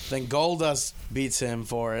time. Then Goldust beats him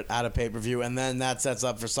for it at a pay-per-view, and then that sets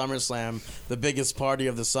up for SummerSlam, the biggest party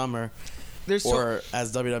of the summer. Or,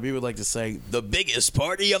 as WWE would like to say, the biggest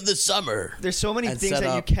party of the summer. There's so many And things set that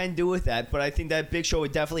up- you can do with that, but I think that Big Show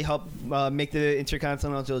would definitely help make the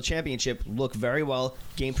Intercontinental Championship look very well,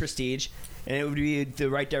 gain prestige, and it would be the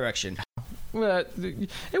right direction. It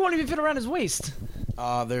won't even fit around his waist.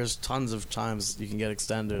 There's tons of times you can get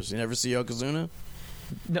extenders. You never see Yokozuna?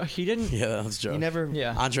 No, he didn't. Yeah, that's joke. He never.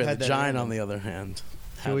 Yeah. Andre had the that Giant, in on him. the other hand,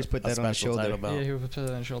 He always put that on his special shoulder. title belt. Yeah, he put it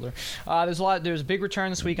on his shoulder. There's a big return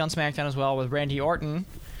this week on SmackDown as well with Randy Orton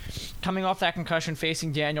coming off that concussion,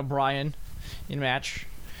 facing Daniel Bryan in a match,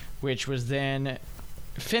 which was then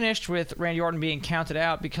finished with Randy Orton being counted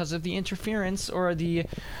out because of the interference, or the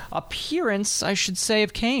appearance, I should say,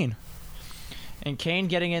 of Kane. And Kane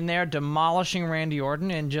getting in there, demolishing Randy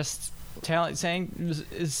Orton, and just saying,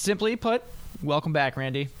 simply put, welcome back,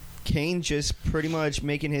 Randy. Kane just pretty much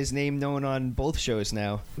making his name known on both shows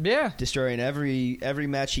now, Yeah. destroying every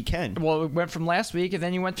match he can. Well, it went from last week, and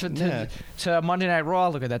then you went to Monday Night Raw.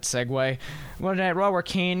 Look at that segue. Monday Night Raw, where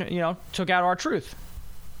Kane, took out R-Truth.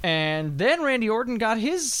 And then Randy Orton got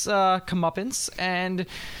his comeuppance and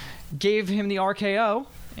gave him the RKO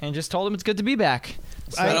and just told him it's good to be back.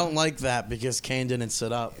 So I don't like that because Kane didn't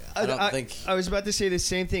sit up. I don't think. I was about to say the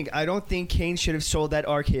same thing. I don't think Kane should have sold that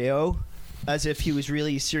RKO as if he was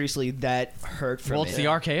really seriously that hurt from Well, it. it's the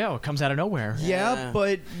RKO. It comes out of nowhere. Yeah,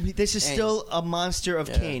 but this is Kane. still a monster of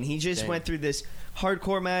Yeah, Kane. He just Kane. went through this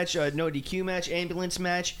hardcore match, no DQ match, ambulance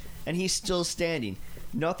match, and he's still standing.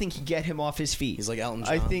 Nothing can get him off his feet. He's like Elton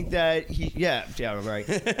John. I think that yeah, right.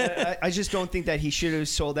 I just don't think that he should have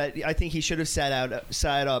sold that. I think he should have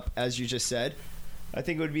sat up, as you just said. I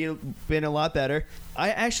think it would been a lot better.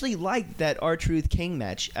 I actually liked that R-Truth King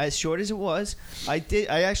match, as short as it was. I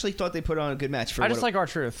actually thought they put on a good match for. I just like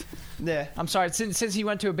R-Truth. Yeah. I'm sorry. Since he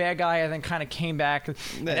went to a bad guy and then kind of came back,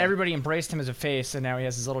 and everybody embraced him as a face, and now he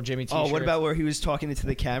has his little Jimmy T-shirt. Oh, what about where he was talking into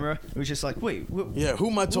the camera? It was just like, wait, Yeah, who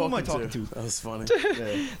am I talking to? That was funny.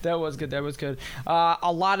 Yeah. That was good. That was good.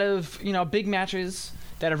 A lot of big matches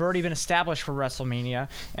that have already been established for WrestleMania,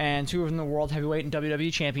 and two of them the World Heavyweight and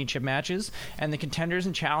WWE Championship matches, and the contenders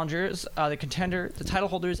and challengers, the title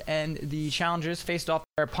holders and the challengers faced off.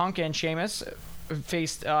 Punk and Sheamus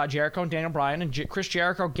faced Jericho and Daniel Bryan, and Chris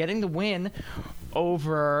Jericho getting the win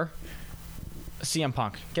over CM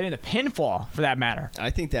Punk, getting the pinfall for that matter.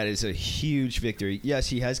 I think that is a huge victory. Yes,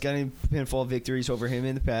 he has gotten pinfall victories over him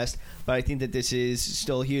in the past, but I think that this is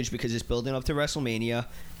still huge because it's building up to WrestleMania.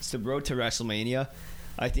 It's the road to WrestleMania.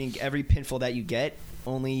 I think every pinfall that you get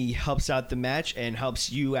only helps out the match and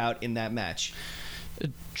helps you out in that match.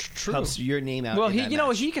 True. Helps your name out. Well, in that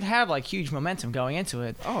match. he could have like huge momentum going into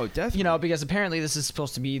it. Oh, definitely. Because apparently this is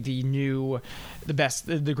supposed to be the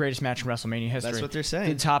greatest match in WrestleMania history. That's what they're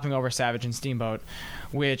saying. Topping over Savage and Steamboat,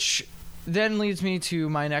 which then leads me to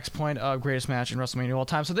my next point of greatest match in WrestleMania of all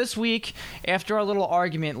time. So this week, after our little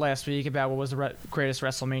argument last week about what was the greatest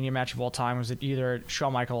WrestleMania match of all time, was it either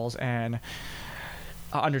Shawn Michaels and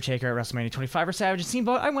Undertaker at WrestleMania 25 or Savage and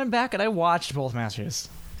Steamboat, I went back and I watched both matches.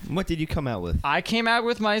 What did you come out with? I came out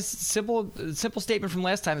with my simple statement from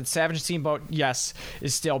last time that Savage and Steamboat, yes,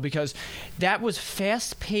 is still, because that was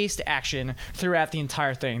fast-paced action throughout the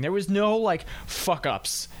entire thing. There was no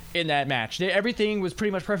fuck-ups in that match. Everything was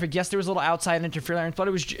pretty much perfect. Yes, there was a little outside interference, but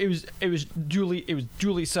it was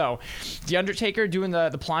duly so. The Undertaker doing the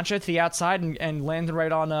plancha to the outside and landing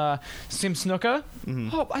right on Sim Snuka. Mm-hmm.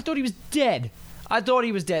 Oh, I thought he was dead.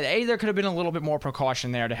 There could have been a little bit more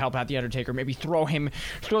precaution there to help out the Undertaker. Maybe throw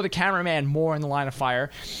the cameraman more in the line of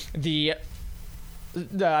fire. The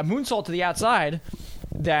moonsault to the outside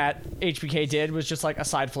that HBK did was just like a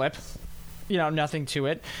side flip. Nothing to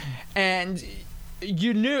it. And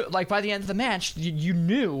you knew, by the end of the match, you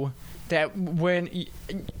knew that when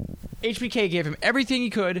HBK gave him everything he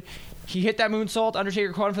could, he hit that moonsault,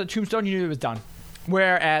 Undertaker caught him for the tombstone, you knew it was done.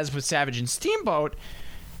 Whereas with Savage and Steamboat,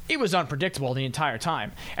 it was unpredictable the entire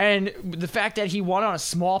time. And the fact that he won on a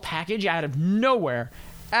small package out of nowhere,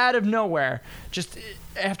 just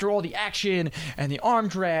after all the action and the arm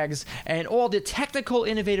drags and all the technical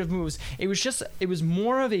innovative moves, it was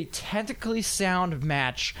more of a technically sound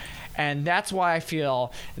match. And that's why I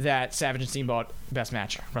feel that Savage and Steamboat, best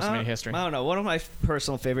match in WrestleMania history. I don't know. One of my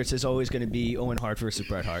personal favorites is always going to be Owen Hart versus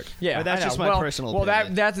Bret Hart. Yeah, but that's just my personal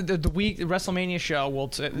opinion. Well, that's the week WrestleMania show. We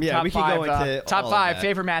can go into top all of 5 that.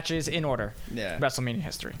 favorite matches in order. Yeah. WrestleMania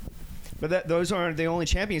history. But those aren't the only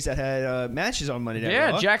champions that had matches on Monday Night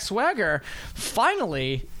Raw. Yeah, Jack Swagger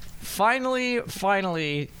finally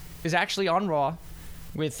is actually on Raw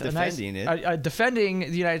with defending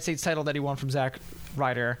the United States title that he won from Zack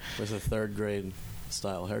Ryder With a third grade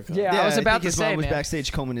style haircut. Yeah, I was about think to his say, mom was man.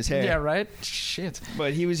 backstage combing his hair. Yeah, right? Shit.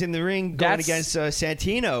 But he was in the ring going against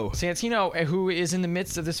Santino. Santino, who is in the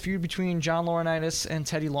midst of this feud between John Laurinaitis and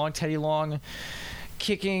Teddy Long. Teddy Long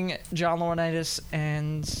kicking John Laurinaitis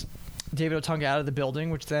and David Otunga out of the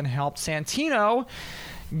building, which then helped Santino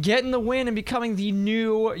getting the win and becoming the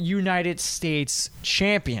new United States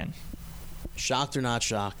champion. Shocked or not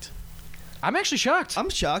shocked? I'm actually shocked. I'm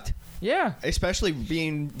shocked, Yeah. especially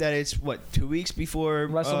being that it's, 2 weeks before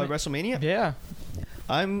WrestleMania? Yeah.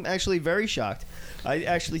 I'm actually very shocked. I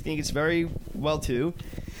actually think it's very well, too.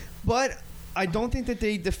 But I don't think that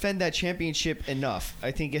they defend that championship enough.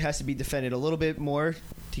 I think it has to be defended a little bit more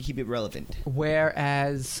to keep it relevant.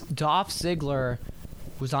 Whereas Dolph Ziggler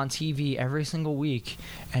was on TV every single week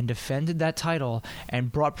and defended that title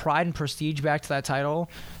and brought pride and prestige back to that title,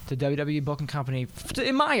 the WWE booking company,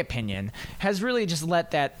 in my opinion, has really just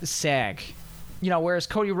let that sag. Whereas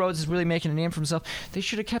Cody Rhodes is really making a name for himself, they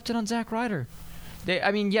should have kept it on Zack Ryder.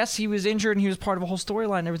 Yes, he was injured and he was part of a whole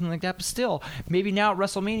storyline and everything like that, but still, maybe now at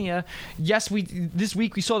WrestleMania, yes, this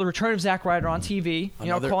week we saw the return of Zack Ryder on TV.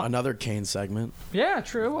 Another Kane segment. Yeah,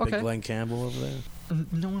 true. Okay. Big Glenn Campbell over there.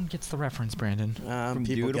 No one gets the reference, Brandon.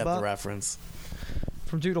 People get the reference.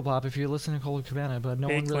 From Doodle Bob, if you listen to Cole Cabana, but no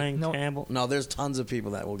one really. Campbell. No, there's tons of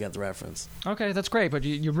people that will get the reference. Okay, that's great, but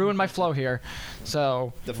you ruined my flow here.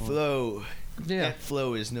 So the flow. Yeah. That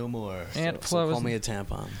flow is no more. Flow call me a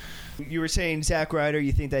tampon. You were saying Zack Ryder,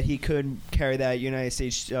 you think that he could carry that United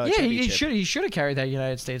States championship? He should have carried that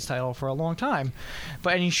United States title for a long time.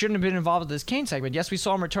 And he shouldn't have been involved with this Kane segment. Yes, we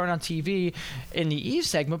saw him return on TV in the Eve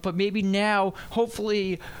segment, but maybe now,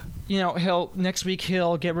 hopefully, next week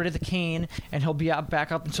he'll get rid of the Kane and he'll be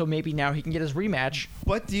back up, and so maybe now he can get his rematch.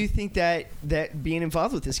 But do you think that being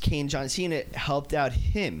involved with this Kane John Cena helped out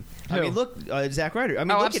him? Who? I mean, look, Zack Ryder. I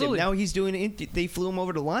mean, look absolutely. at him. Now he's doing. They flew him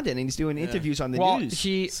over to London and he's doing interviews on the news.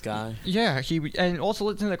 Sky. Yeah, and also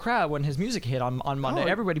listened to the crowd when his music hit on Monday.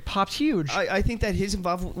 Everybody popped huge. I think that his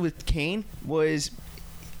involvement with Kane was,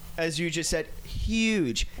 as you just said,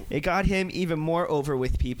 huge. It got him even more over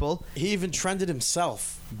with people. He even trended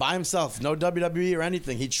himself, by himself. No WWE or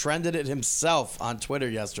anything. He trended it himself on Twitter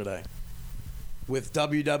yesterday. With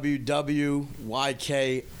WWWYK,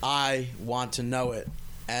 I want to know it.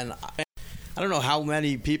 And I don't know how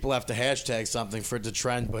many people have to hashtag something for it to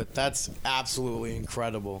trend, but that's absolutely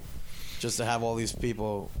incredible. Just to have all these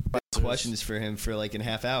people questions for him for like a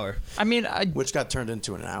half hour. I mean, which got turned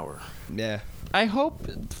into an hour. Yeah. I hope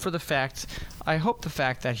the fact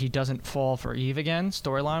that he doesn't fall for Eve again,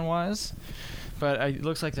 storyline wise. But it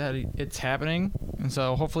looks like that it's happening, and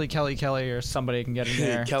so hopefully Kelly or somebody can get in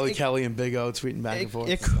there. Kelly and Big O tweeting back and forth.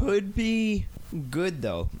 It could be good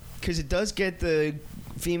though, because it does get the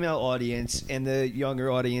female audience and the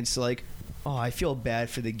younger audience like, oh, I feel bad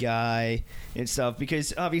for the guy and stuff,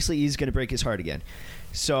 because obviously he's going to break his heart again.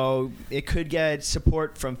 So it could get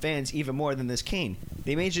support from fans even more than this Kane.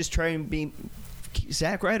 They may just try and be.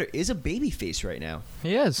 Zack Ryder is a babyface right now.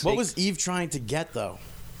 He is. What was Eve trying to get though?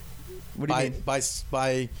 What do you mean?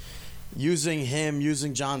 By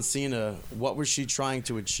using John Cena, what was she trying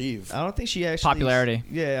to achieve? I don't think she actually popularity.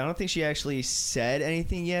 Yeah, I don't think she actually said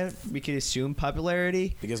anything yet. We could assume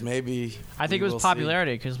popularity, because maybe I think it was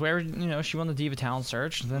popularity, because she won the Diva Talent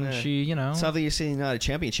Search, and then she It's not that you're saying not a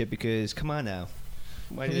championship, because come on now.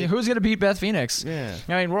 Who's going to beat Beth Phoenix? Yeah.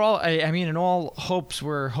 I mean, we're all. I mean, in all hopes,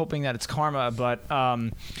 we're hoping that it's Karma. But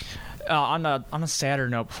on a sadder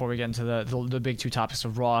note, before we get into the big two topics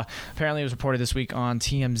of Raw, apparently it was reported this week on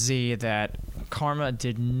TMZ that Karma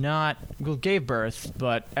gave birth,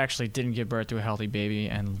 but actually didn't give birth to a healthy baby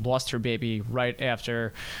and lost her baby right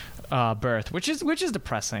after birth, which is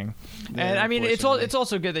depressing. Yeah, and I mean, it's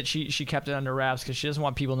also good that she kept it under wraps, because she doesn't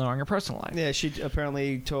want people knowing her personal life. Yeah, she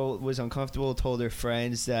apparently was uncomfortable, told her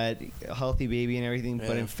friends that a healthy baby and everything,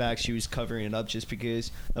 but in fact she was covering it up just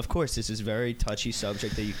because, of course, this is a very touchy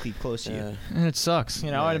subject that you keep close to you. And it sucks,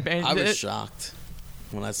 you know. Yeah. And I was shocked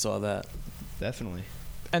when I saw that. Definitely.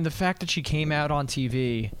 And the fact that she came out on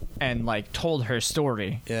TV and like told her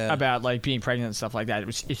story about like being pregnant and stuff like that,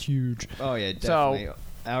 it's huge. Oh yeah, definitely. So,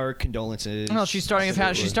 our condolences. No, she's starting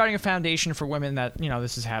a foundation for women that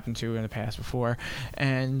this has happened to in the past before,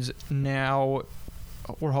 and now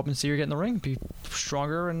we're hoping to see her get in the ring, be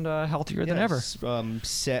stronger and healthier than ever.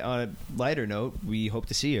 Set on a lighter note, we hope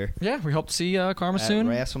to see her. Yeah, we hope to see Karma soon.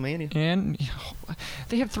 WrestleMania, and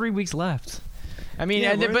they have 3 weeks left. I mean,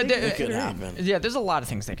 it could happen. Yeah, there's a lot of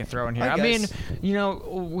things they can throw in here. I mean,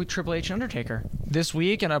 with Triple H and Undertaker this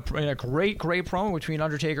week, and a great promo between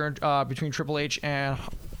Undertaker, between Triple H and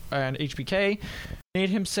HBK, made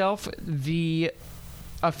himself the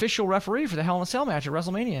official referee for the Hell in a Cell match at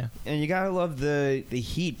WrestleMania. And you gotta love the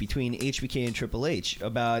heat between HBK and Triple H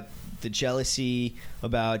about the jealousy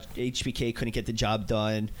about HBK couldn't get the job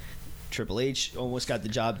done. Triple H almost got the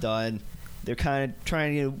job done. They're kind of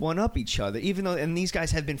trying to one-up each other, even though, and these guys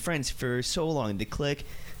have been friends for so long. The Clique,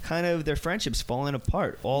 kind of their friendship's falling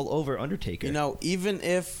apart all over Undertaker. Even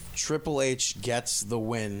if Triple H gets the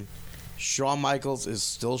win, Shawn Michaels is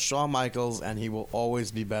still Shawn Michaels, and he will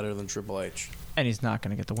always be better than Triple H. And he's not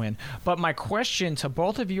going to get the win. But my question to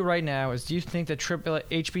both of you right now is, do you think that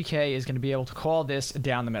HBK is going to be able to call this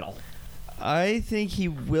down the middle? I think he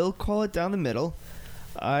will call it down the middle.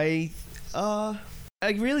 I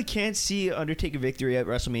really can't see Undertaker victory at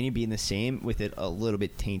WrestleMania being the same with it a little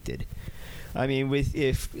bit tainted. I mean,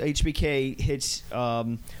 if HBK hits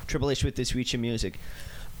Triple H with this reach of music,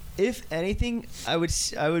 if anything, I would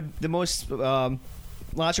the most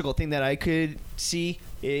logical thing that I could see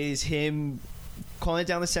is him calling it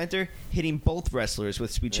down the center, hitting both wrestlers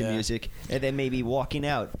with speech and music, and then maybe walking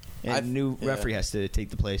out, and a new referee has to take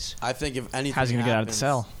the place. I think if anything, how's he gonna get out of the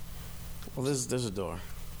cell? Well, there's a door.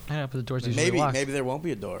 I know, but the door's usually locked. Maybe there won't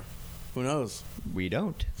be a door. Who knows? We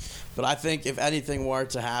don't. But I think if anything were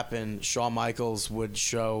to happen, Shawn Michaels would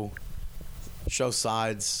show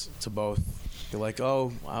sides to both. Be like,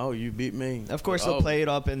 oh, you beat me. Of course, they'll play it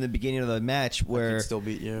up in the beginning of the match where I can still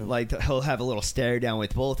beat you. Like he'll have a little stare down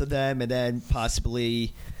with both of them, and then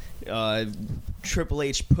possibly Triple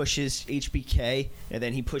H pushes HBK, and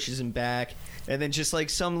then he pushes him back, and then just like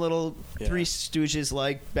some little Three Stooges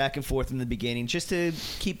like back and forth in the beginning, just to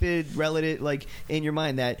keep it relative, like in your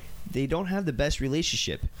mind that they don't have the best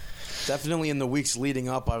relationship. Definitely in the weeks leading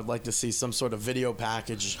up, I would like to see some sort of video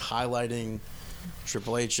package highlighting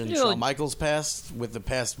Triple H and Shawn Michaels past with the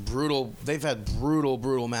past brutal. They've had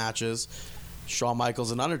brutal matches. Shawn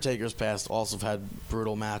Michaels and Undertaker's past also have had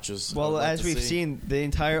brutal matches. Well, as we've seen, the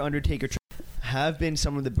entire Undertaker have been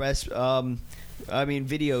some of the best.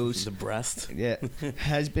 Videos. The breast. Yeah,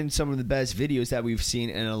 has been some of the best videos that we've seen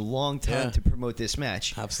in a long time to promote this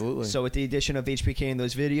match. Absolutely. So with the addition of HBK in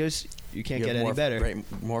those videos, you can't get any better.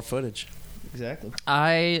 More footage. Exactly.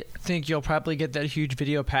 I think you'll probably get that huge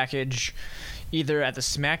video package either at the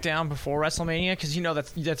SmackDown before WrestleMania, because you know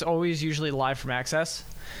that's always usually live from Access,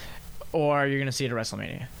 or you're going to see it at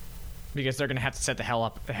WrestleMania, because they're going to have to set the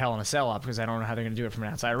Hell in a Cell up, because I don't know how they're going to do it from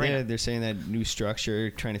an outside arena. Yeah, they're saying that new structure,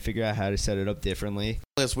 trying to figure out how to set it up differently.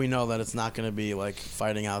 Yes, we know that it's not going to be like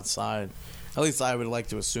fighting outside. At least I would like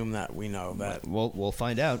to assume that we know that. We'll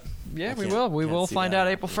find out. Yeah, we will. We will find out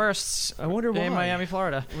April 1st. I wonder why. In Miami,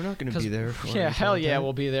 Florida. We're not going to be there. Yeah, hell yeah,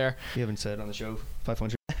 we'll be there. We haven't said on the show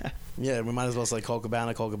 500. Yeah, we might as well say Cole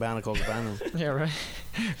Cabana. Yeah, right.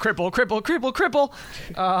 Cripple.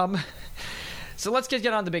 So let's get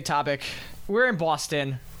on the big topic. We're in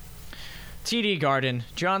Boston. TD Garden.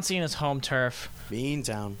 John Cena's home turf.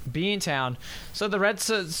 Beantown. So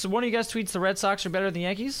so one of you guys tweets the Red Sox are better than the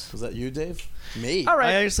Yankees? Was that you, Dave? Me? All right.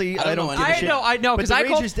 I don't give a shit. I know, but because the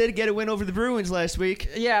Rangers did get a win over the Bruins last week.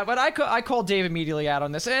 Yeah, but I called Dave immediately out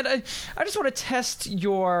on this, and I just want to test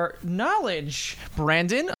your knowledge,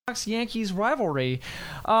 Brandon. Yankees rivalry.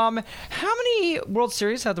 How many World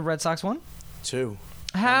Series have the Red Sox won? 2.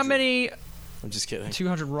 How many? I'm just kidding.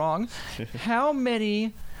 200 wrong. How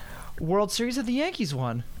many World Series have the Yankees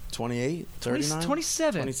won? 28, 39,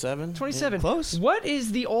 27. 27. Yeah, close. What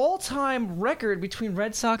is the all-time record between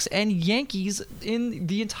Red Sox and Yankees in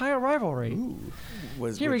the entire rivalry?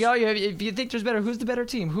 Here we go. If you think there's better, who's the better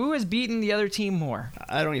team? Who has beaten the other team more?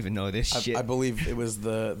 I don't even know this shit. I believe it was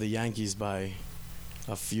the Yankees by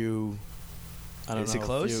a few. I don't know. Is it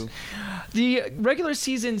close? The regular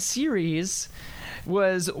season series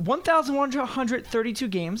was 1,132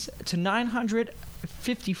 games to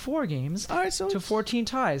 954 games All right, so to 14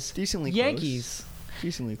 ties. Decently Yankees. close.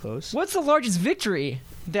 Decently close. What's the largest victory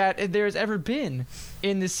that there's ever been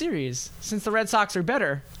in this series since the Red Sox are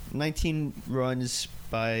better? 19 runs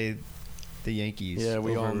by the Yankees. Yeah,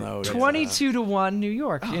 we all know. 22-1 New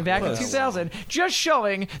York back in 2000, just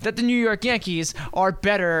showing that the New York Yankees are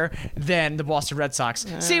better than the Boston Red Sox.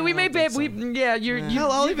 See, we may be,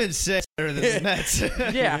 I'll even say it's better than the Mets.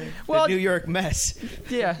 Yeah, well, the New York mess.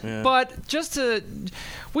 Yeah, but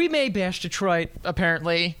we may bash Detroit.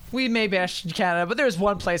 Apparently, we may bash Canada, but there's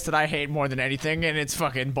one place that I hate more than anything, and it's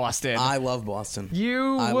fucking Boston. I love Boston.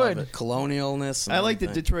 I love it. Colonialness. I like the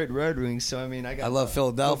Detroit Red Wings, so I mean, I love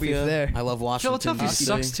Philadelphia. There. I love Washington. Philadelphia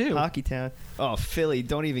sucks too. Hockey town. Oh, Philly!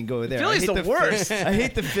 Don't even go there. Philly's the worst. I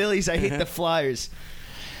hate the Phillies. I hate the Flyers.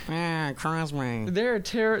 Crosby. They're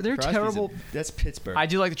terrible. That's Pittsburgh. I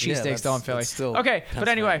do like the cheesesteaks though in Philly. Still Okay, but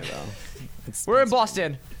anyway, we're in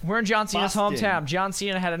Boston. We're in John Cena's hometown. John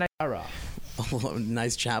Cena had a nice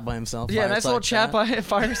nice chat by himself. Yeah, nice little chat by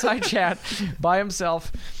fireside chat by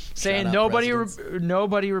himself, saying nobody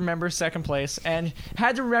remembers second place, and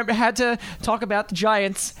had to talk about the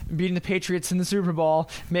Giants beating the Patriots in the Super Bowl,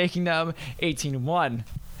 making them 18-1.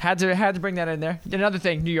 Had to bring that in there. Another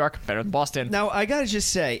thing, New York better than Boston. Now I gotta just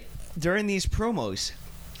say, during these promos,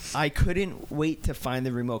 I couldn't wait to find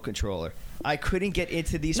the remote controller. I couldn't get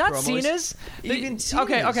into these Not promos. Cena's. Even Cena's.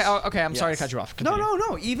 Okay. I'm sorry to cut you off. Continue.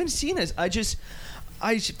 No. Even Cena's.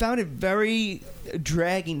 I found it very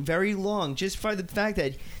dragging, very long, just for the fact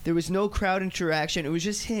that there was no crowd interaction. It was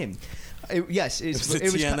just him. It was the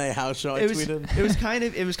TNA house show I tweeted.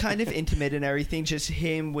 It was kind of intimate and everything, just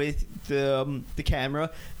him with the camera.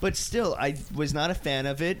 But still, I was not a fan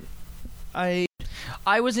of it. I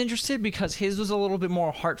was interested because his was a little bit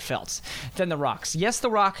more heartfelt than The Rock's. Yes, The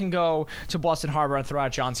Rock can go to Boston Harbor and throw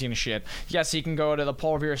out John Cena shit. Yes, he can go to the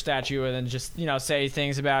Paul Revere statue and then just, say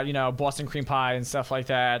things about, Boston cream pie and stuff like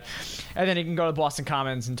that. And then he can go to Boston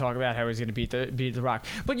Commons and talk about how he's going to beat the Rock.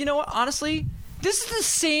 But you know what? Honestly, this is the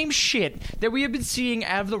same shit that we have been seeing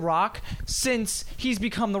out of The Rock since he's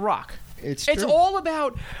become The Rock. It's It's true. all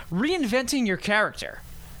about reinventing your character.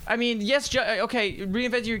 I mean, yes,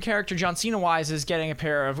 reinventing your character John Cena-wise is getting a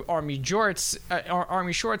pair of army shorts and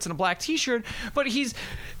a black T-shirt, but he's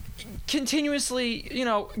continuously,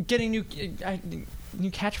 getting new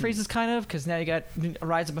catchphrases, kind of, because now you got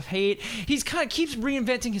Rise Above Hate. He's kind of keeps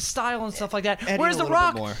reinventing his style and stuff like that. Whereas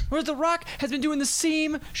The Rock has been doing the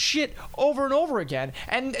same shit over and over again,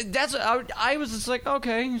 and that's I was just like,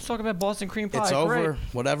 okay, he's talking about Boston cream pie. It's over. Great.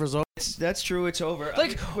 Whatever's over. That's true. It's over.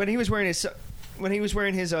 Like, when he was wearing his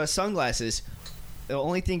sunglasses, the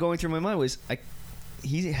only thing going through my mind was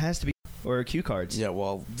he has to be or cue cards. Yeah,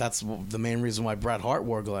 well, that's the main reason why Bret Hart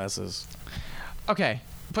wore glasses. Okay,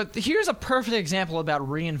 but here's a perfect example about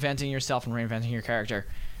reinventing yourself and reinventing your character.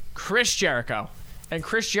 Chris Jericho. And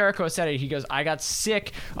Chris Jericho said it. He goes, I got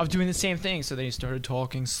sick of doing the same thing. So then he started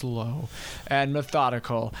talking slow and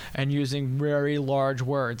methodical and using very large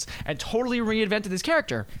words and totally reinvented his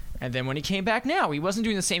character. And then when he came back now, he wasn't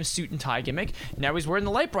doing the same suit and tie gimmick. Now he's wearing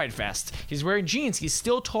the light bright vest. He's wearing jeans. He's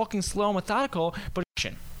still talking slow and methodical, but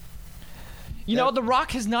action. The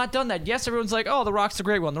Rock has not done that. Yes, everyone's like, oh, The Rock's the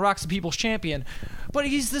great one. The Rock's the people's champion. But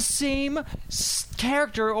he's the same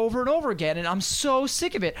character over and over again, and I'm so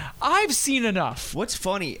sick of it. I've seen enough. What's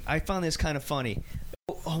funny, I found this kind of funny.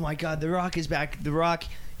 Oh my God, The Rock is back. The Rock,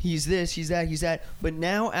 he's this, he's that, he's that. But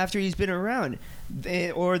now, after he's been around,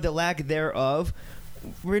 or the lack thereof,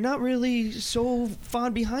 we're not really so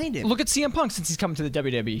fond behind him. Look at CM Punk since he's coming to the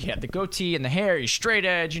WWE. He had the goatee and the hair. He's straight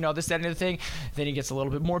edge, this, that, and the other thing. Then he gets a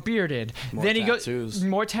little bit more bearded. He goes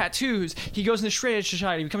more tattoos. He goes into straight edge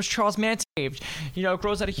society. He becomes Charles Manson.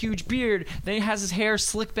 Grows out a huge beard. Then he has his hair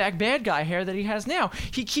slicked back bad guy hair that he has now.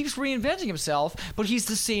 He keeps reinventing himself, but he's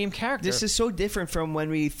the same character. This is so different from when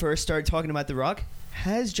we first started talking about The Rock.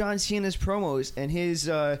 Has John Cena's promos and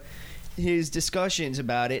his discussions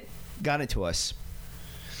about it gotten to us?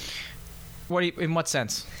 In what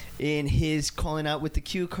sense? In his calling out with the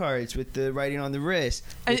cue cards, with the writing on the wrist,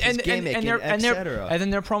 with his gimmick, and etc. And then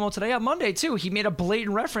their promo today on Monday too. He made a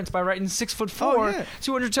blatant reference by writing 6'4",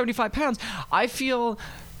 275 pounds. I feel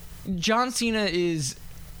John Cena is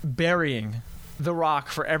burying The Rock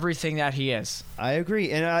for everything that he is. I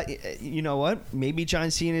agree, and you know what? Maybe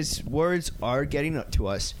John Cena's words are getting up to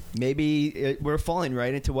us. Maybe we're falling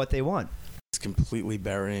right into what they want. It's completely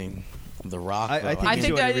burying The Rock. I think he's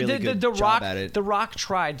doing a really good job at it. The Rock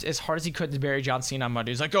tried as hard as he could to bury John Cena on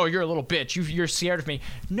Monday. He's like, "Oh, you're a little bitch. You're scared of me."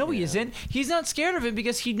 No, he isn't. He's not scared of him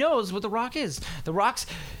because he knows what The Rock is.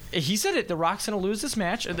 He said it. The Rock's gonna lose this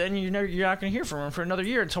match, and then you're not gonna hear from him for another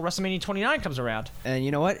year until WrestleMania 29 comes around. And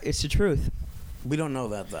you know what? It's the truth. We don't know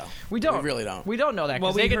that though. We don't. We really don't. We don't know that.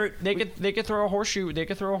 Well, they could throw a horseshoe. They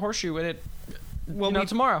could throw a horseshoe in it.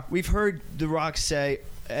 Tomorrow. We've heard The Rock say,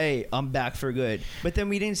 "Hey, I'm back for good," but then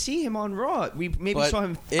we didn't see him on Raw. We maybe saw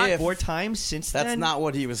him 4 times since then. That's not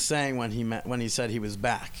what he was saying when he said he was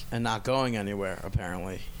back and not going anywhere.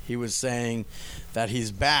 Apparently, he was saying that he's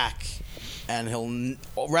back and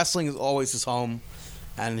wrestling is always his home,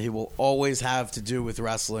 and he will always have to do with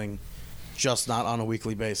wrestling, just not on a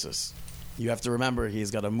weekly basis. You have to remember he's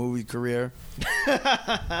got a movie career.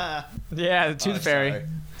 Yeah, the Tooth Fairy. Sorry.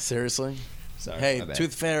 Seriously? Sorry, hey,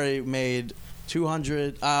 Tooth Fairy made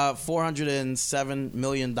 $407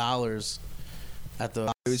 million at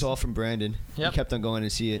the. It was all from Brandon. Yep. He kept on going to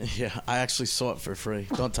see it. Yeah, I actually saw it for free.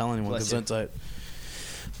 Don't tell anyone. Gesundheit.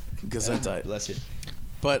 Bless you.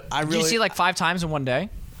 But I really. Did you see like 5 times in one day?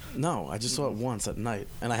 No, I just saw it once at night,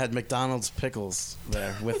 and I had McDonald's pickles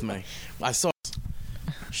there with me. I saw.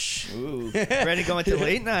 Ooh, ready to go into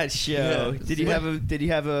late night show. Yeah. Did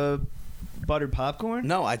you have a buttered popcorn?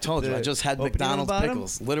 No, I told you. I just had McDonald's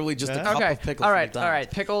pickles. Literally just a cup of pickles. All right.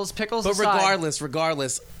 Pickles But aside.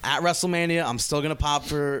 regardless, at WrestleMania, I'm still gonna pop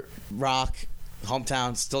for Rock,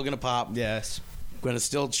 hometown. Still gonna pop. Yes. Going to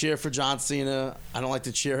still cheer for John Cena. I don't like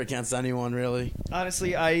to cheer against anyone, really.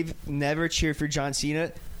 Honestly, I've never cheered for John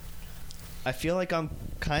Cena I feel like I'm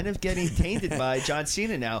kind of getting tainted by John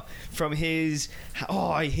Cena now from his,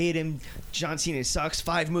 I hate him, John Cena sucks,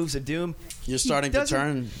 5 moves of doom. You're starting to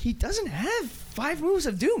turn. He doesn't have 5 moves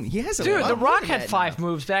of doom. He has a Dude, lot The more Rock than had that 5 now.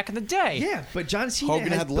 moves back in the day. Yeah, but John Cena Hogan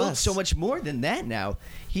has had built less. so much more than that now.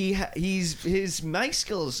 His mic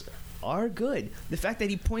skills are good. The fact that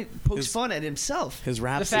he pokes fun at himself. His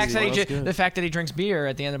rap. The fact that he drinks beer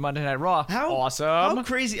at the end of Monday Night Raw. Awesome. How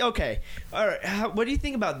crazy. Okay. All right. What do you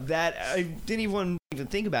think about that? I didn't even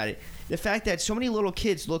think about it. The fact that so many little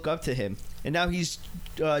kids look up to him, and now he's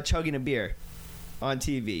chugging a beer on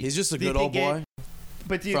TV. He's just a Do you good old think boy.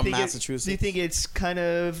 But do you from think Massachusetts. do you think it's kind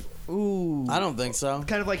of I don't think so.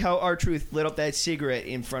 kind of like how R-Truth lit up that cigarette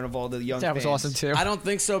in front of all the young That was fans? awesome too. I don't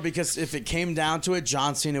think so because if it came down to it,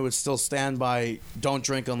 John Cena would still stand by don't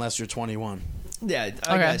drink unless you're 21. Yeah, I Okay,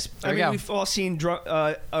 guess. there I we mean, go. we've all seen,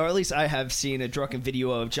 or at least I have seen a drunken video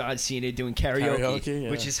of John Cena doing karaoke, Yeah.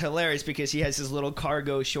 which is hilarious because he has his little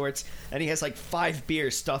cargo shorts and he has like 5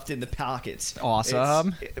 beers stuffed in the pockets.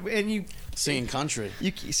 Awesome. And you Singing country.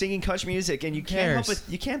 singing country music, and you can't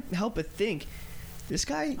help but think. This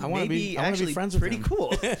guy I wanna may be- be I wanna be actually friends with pretty him.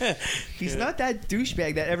 cool. He's not that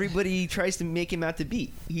douchebag that everybody tries to make him out to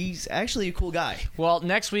be. He's actually a cool guy. Well,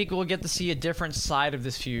 next week we'll get to see a different side of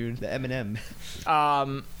this feud. The Eminem.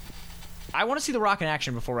 I want to see The Rock in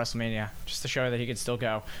action before WrestleMania, just to show that he can still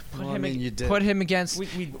go. you did. Put him against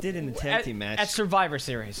We did in a tag team match. at Survivor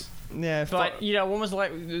Series. Yeah, But when was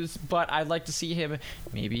the but I'd like to see him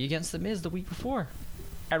maybe against The Miz the week before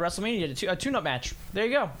at WrestleMania, a tune-up match. There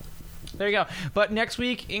you go. But next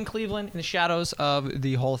week in Cleveland, in the shadows of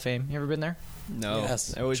the Hall of Fame. You ever been there? no.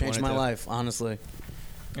 Yes. I always changed wanted my to. life, honestly.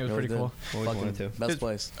 It was Really pretty did. cool. Always Fucking wanted to. Best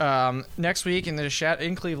place. Next week in the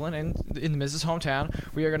in Cleveland and in the Miz's hometown,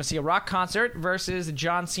 we are going to see a Rock concert versus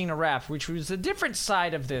John Cena rap, which was a different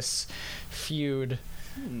side of this feud.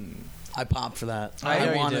 I popped for that. I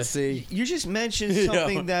know you want to did. see. You just mentioned Yeah.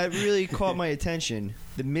 something that really caught my attention.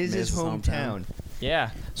 The Miz's Miz's hometown.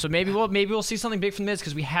 Yeah, so maybe we'll see something big from Miz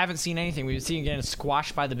because we haven't seen anything. We've seen him getting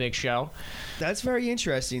squashed by the Big Show. That's very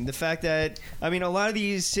interesting. The fact that, I mean, a lot of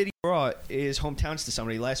these city Raw is hometowns to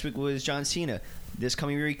somebody. Last week was John Cena. This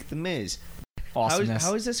coming week, The Miz. Awesomeness.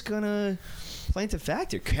 How is this going to play into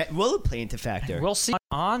factor? Will it play into factor? We'll see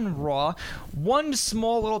on Raw. One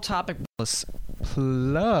small little topic plugs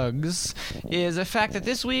is the fact that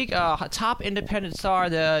this week, top independent star,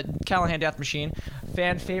 the Callahan Death Machine,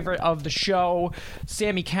 fan favorite of the show,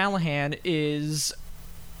 Sami Callahan, was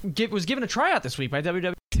given a tryout this week by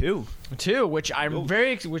WWE 2, which I'm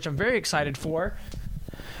very excited for.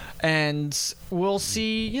 And we'll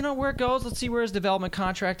see, where it goes. Let's see where his development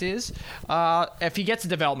contract is. If he gets a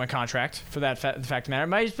development contract, for that fact of the matter, it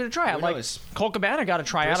might just be a tryout. Who Like knows? Colt Cabana got a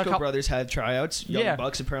tryout. Briscoe brothers had tryouts. Young Yeah.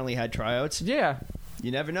 Bucks apparently had tryouts. Yeah.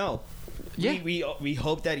 You never know. Yeah. We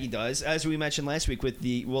hope that he does. As we mentioned last week with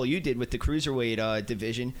you did with the Cruiserweight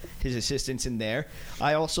division, his assistants in there.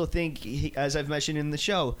 I also think, as I've mentioned in the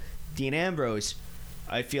show, Dean Ambrose,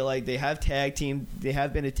 I feel like they have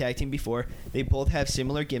been a tag team before. They both have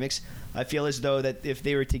similar gimmicks. I feel as though that if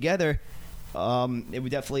they were together, it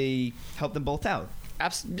would definitely help them both out.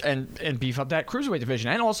 And beef up that cruiserweight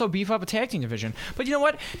division, and also beef up a tag team division. But you know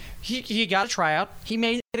what? He got a tryout. He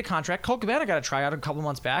made a contract. Colt Cabana got a tryout a couple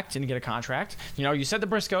months back. Didn't get a contract. You said the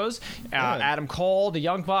Briscoes, Adam Cole, the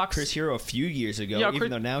Young Bucks, Chris Hero a few years ago, Yeah,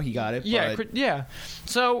 even though now he got it. Yeah, but, yeah.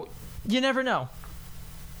 So you never know.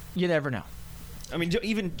 I mean,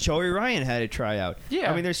 even Joey Ryan had a tryout.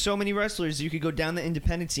 Yeah. I mean, there's so many wrestlers. You could go down the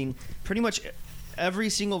independent scene. Pretty much every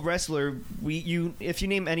single wrestler, if you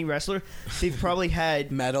name any wrestler, they've probably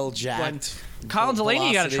had. Metal jacked. Colin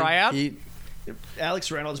Delaney got a Velocity, tryout. heat.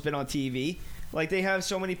 Alex Reynolds been on TV. Like, they have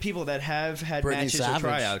so many people that have had Brittany matches or Savage.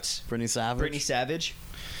 tryouts. Brittany Savage. Brittany Savage.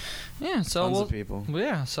 Yeah, so Tons of people.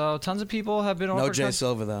 Yeah, so tons of people have been No offered. Jay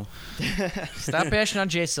Silva though. Stop bashing on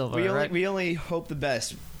Jay Silva. We only hope the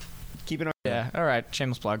best. Keeping our. Yeah. All right.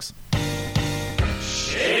 Shameless plugs.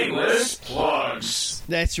 Shameless plugs.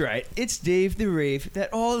 That's right. It's Dave the Rave that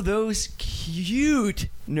all of those cute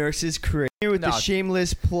nurses crave. Here with the No.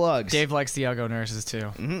 shameless plugs. Dave likes the Uggo nurses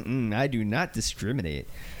too. I do not discriminate.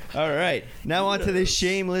 All right. Now on to the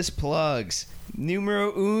shameless plugs.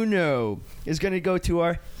 Numero uno is going to go to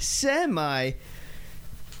our semi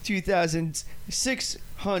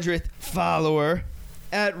 2,600th follower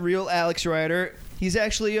at Real Alex Ryder. He's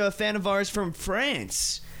actually a fan of ours from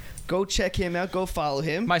France. Go check him out. Go follow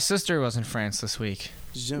him. My sister was in France this week.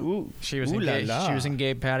 Ooh. She was Ooh la engaged. la. She was in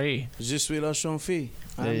Gay Paris. Je suis la jeune fille.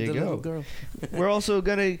 There I'm you the go. little girl. We're also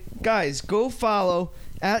going to, guys, go follow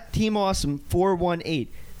at Team Awesome 418.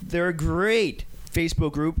 They're great.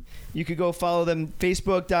 Facebook group. You could go follow them,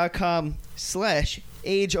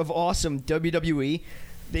 facebook.com/Age of Awesome WWE.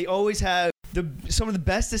 They always have some of the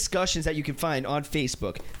best discussions that you can find on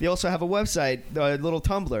Facebook. They also have a website, a little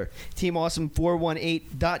Tumblr,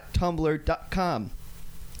 teamawesome418.tumblr.com.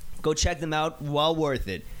 Go check them out. Well worth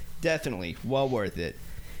it. Definitely well worth it.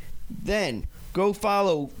 Then go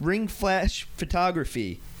follow Ring Flash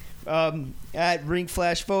Photography at Ring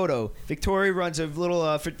Flash Photo. Victoria runs a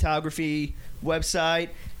little photography website.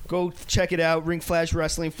 Go check it out,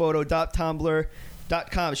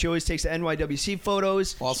 ringflashwrestlingphoto.tumblr.com. She always takes the NYWC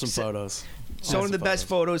photos. Awesome photos. Some of the best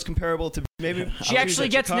photos comparable to maybe. She actually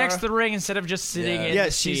gets next to the ring instead of just sitting in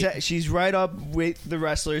the seat. She's right up with the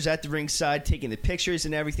wrestlers at the ringside, taking the pictures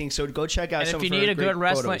and everything. So go check out And some if you of her need a great good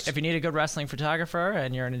wrestling, photos. if you need a good wrestling photographer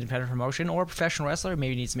and you're an independent promotion or a professional wrestler,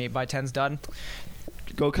 maybe you need some 8x10s done.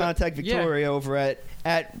 Go contact Victoria over at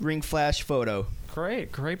Ring Flash Photo.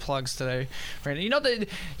 Great plugs today, Brandon. You know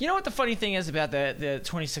what the funny thing is about the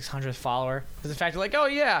 2,600 follower is the fact like, oh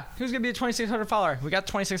yeah, who's gonna be a 2,600 follower? We got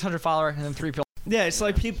 2,600 follower and then 3 people. Yeah, it's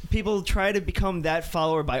like people try to become that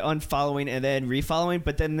follower by unfollowing and then refollowing,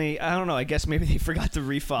 but then I don't know, I guess maybe they forgot to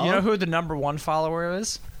refollow. You know who the number 1 follower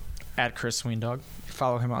is? At Chris Sweendog.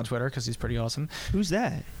 Follow him on Twitter because he's pretty awesome. Who's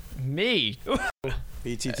that? Me.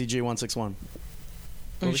 BTTG161.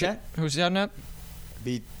 What was that? Who's that net?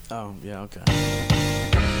 Oh, yeah, okay.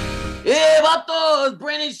 Hey, vatos!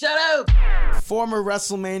 Brandon, shout out! Former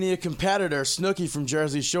WrestleMania competitor Snooki from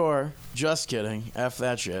Jersey Shore. Just kidding. F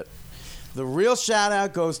that shit. The real shout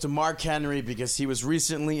out goes to Mark Henry because he was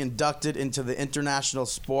recently inducted into the International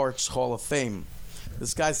Sports Hall of Fame.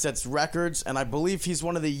 This guy sets records, and I believe he's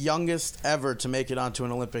one of the youngest ever to make it onto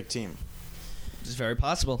an Olympic team. It's very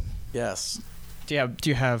possible. Yes. Do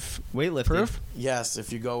you have Weightlifting. proof? Yes,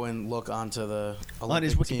 if you go and look onto the Olympic On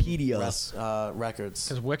his Wikipedia. records.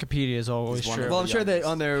 Because Wikipedia is always He's one true. of Well, I'm sure that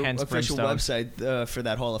on their Hence official Brimstone. website for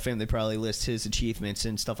that Hall of Fame, they probably list his achievements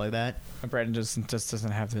and stuff like that. Brandon just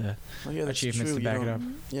doesn't have the Oh, yeah, that's achievements true. to back it up.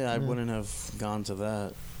 Yeah, I wouldn't have gone to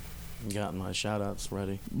that and gotten my shout-outs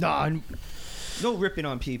ready. No ripping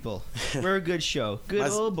on people. We're a good show. Good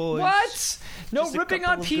old boys. What? No Just a ripping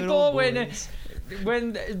couple on of good people old when boys.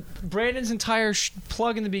 Brandon's entire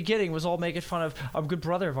plug in the beginning was all making fun of a good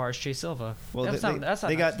brother of ours, Jay Silva. Well, that's not they nice.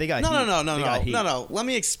 got No, heat. no. They got heat. No. Let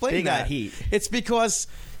me explain They that. got heat. It's because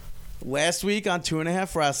last week on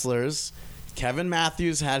 2.5 Wrestlers, Kevin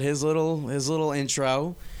Matthews had his little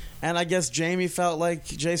intro, and I guess Jay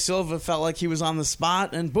Silva felt like he was on the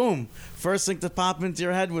spot, and boom, first thing to pop into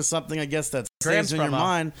your head was something I guess that Graham's stays in your promo.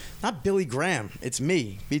 mind. Not Billy Graham. It's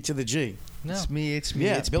me, B to the G. No. It's me.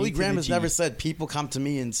 Yeah, It's Billy me to Graham the has G. never said people come to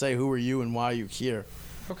me and say, who are you and why are you here?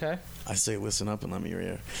 Okay. I say listen up and let me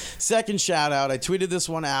hear. Second shout out, I tweeted this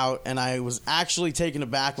one out and I was actually taken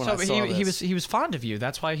aback when I saw this. he was fond of you.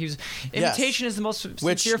 That's why he was. Yes. Imitation is the most Which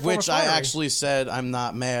sincere form of I flattery. actually said I'm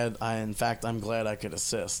not mad. In fact, I'm glad I could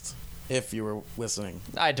assist if you were listening.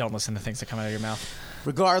 I don't listen to things that come out of your mouth.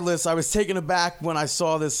 Regardless, I was taken aback when I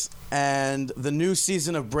saw this, and the new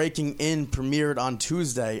season of Breaking In premiered on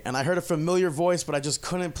Tuesday, and I heard a familiar voice, but I just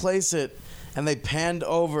couldn't place it. And they panned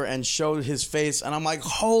over and showed his face, and I'm like,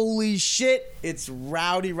 holy shit, it's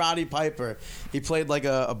Roddy Piper. He played like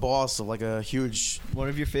a boss of like a huge, One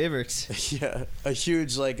of your favorites. yeah, a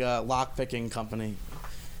huge like lock picking company.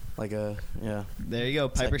 Yeah. There you go.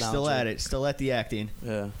 Piper's still Technology. at it. Still at the acting.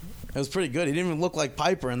 Yeah. It was pretty good. He didn't even look like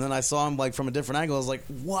Piper, and then I saw him like from a different angle. I was like,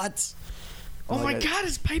 what? Oh Like my I- God,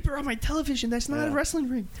 it's Piper on my television. That's not a Yeah. wrestling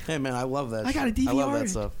ring. Hey man, I love that. I got a shit. I love DVR. that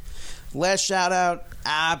stuff. Last shout out,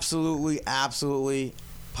 absolutely,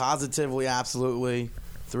 positively,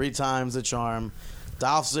 3 times the charm.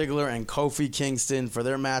 Dolph Ziggler and Kofi Kingston for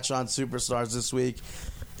their match on Superstars this week.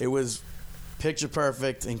 It was picture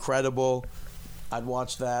perfect, incredible. I'd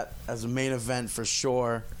watch that as a main event for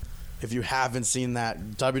sure. If you haven't seen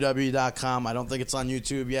that, WWE.com. I don't think it's on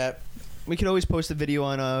YouTube yet. We can always post a video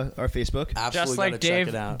on our Facebook. Absolutely Just like gotta check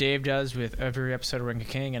it out. Dave does with every episode of Ring of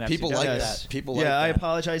King and People FCW. like Yes. that. People like Yeah, I that.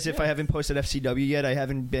 apologize if I haven't posted FCW yet. I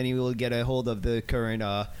haven't been able to get a hold of the current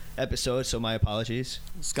episode, so my apologies.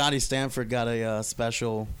 Scotty Stanford got a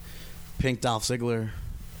special pink Dolph Ziggler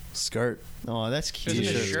skirt. Oh, that's cute.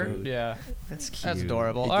 Isn't it a T-shirt, shirt? dude. Yeah, That's cute. that's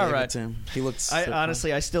adorable. He All gave it right. to him. He looks. I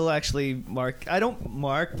honestly, I still actually mark. I don't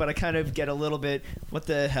mark, but I kind of get a little bit. What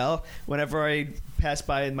the hell? Whenever I pass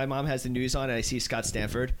by and my mom has the news on, and I see Scott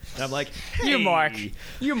Stanford, and I'm like, hey. You mark.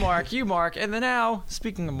 And then now,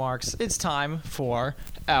 speaking of marks, it's time for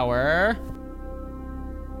our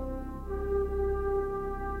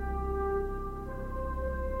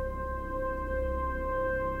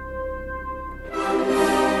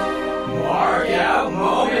Mark Out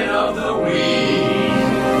Moment of the Week.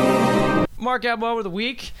 Mark Out Moment of the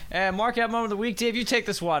Week. And Mark Out Moment of the Week, Dave, you take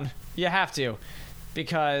this one. You have to.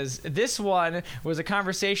 Because this one was a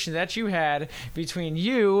conversation that you had between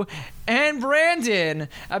you and Brandon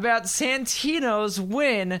about Santino's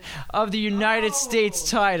win of the United States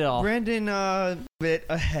title. Brandon a bit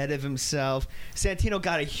ahead of himself. Santino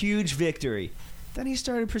got a huge victory. Then he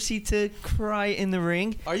started to proceed to cry in the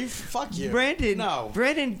ring. Are you? Fuck you.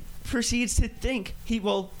 Brandon proceeds to think, he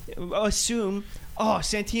will assume,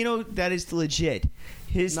 Santino, that is legit.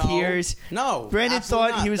 His tears. No. Brandon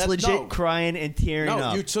thought not. he was That's legit no. crying and tearing up.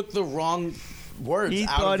 No, you took the wrong words He out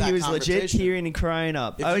of thought that he was legit conversation. tearing and crying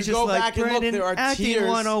up. If I you was just go like, back and look, Brandon, there are acting tears.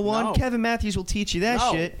 101. No. Kevin Matthews will teach you that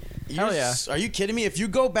No. shit. Hell yeah. Are you kidding me? If you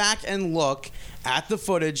go back and look at the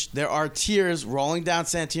footage, there are tears rolling down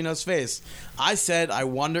Santino's face. I said, I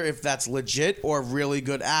wonder if that's legit or really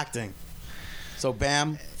good acting. So,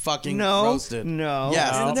 bam, fucking roasted. No.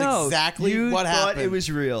 Yes, that's no. exactly you what thought happened. it was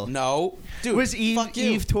real. No. Dude, Was fuck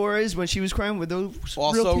you. Eve Torres, when she was crying with those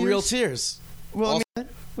Also real tears? Well, Well, I mean,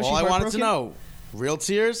 was all she I wanted to heartbroken? know, real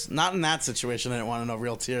tears? Not in that situation. I didn't want to know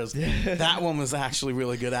real tears. That one was actually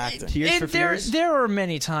really good acting. Tears for There Fears? are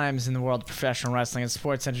many times in the world of professional wrestling and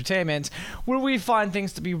sports entertainment where we find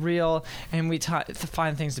things to be real and we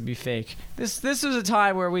find things to be fake. This was a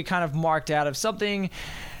time where we kind of marked out of something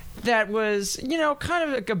that was, kind of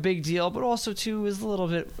like a big deal, but also, too, was a little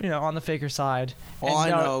bit, on the faker side. All I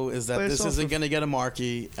know is that but it's this also- isn't going to get a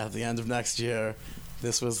marquee at the end of next year.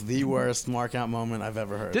 This was the worst mark out moment I've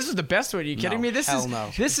ever heard. This is the best one. Are you kidding No, me? This hell is no.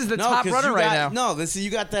 This is the No, top 'cause runner you right got- now. No, you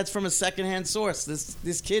got that from a secondhand source.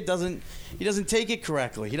 This kid doesn't take it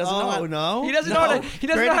correctly. He doesn't know how. no. He doesn't no. know how to. He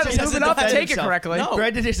doesn't know how to Brandon move just it up and has to take it defend correctly. himself. No.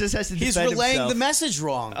 Brandon just has to He's defend relaying himself. the message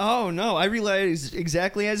wrong. Oh, no. I relay it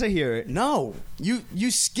exactly as I hear it. No, you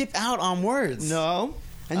skip out on words. No.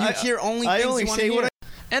 And you hear only I things only you want to say hear. what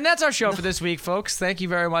And that's our show for this week, folks. Thank you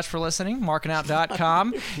very much for listening.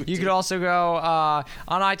 Markinout.com. You could also go on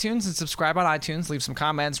iTunes and subscribe on iTunes. Leave some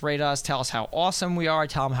comments, rate us, tell us how awesome we are,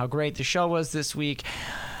 tell them how great the show was this week.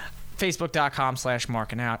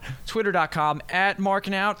 Facebook.com/MarkinOut.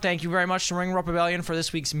 Twitter.com/MarkinOut. Thank you very much to Ring Rope Rebellion for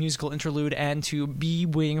this week's musical interlude and to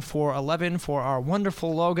B-Wing411 for our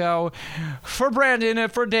wonderful logo. For Brandon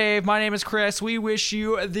and for Dave, my name is Chris. We wish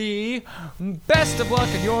you the best of luck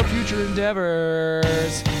in your future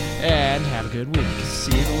endeavors. And have a good week.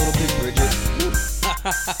 See you in a little bit, Bridget.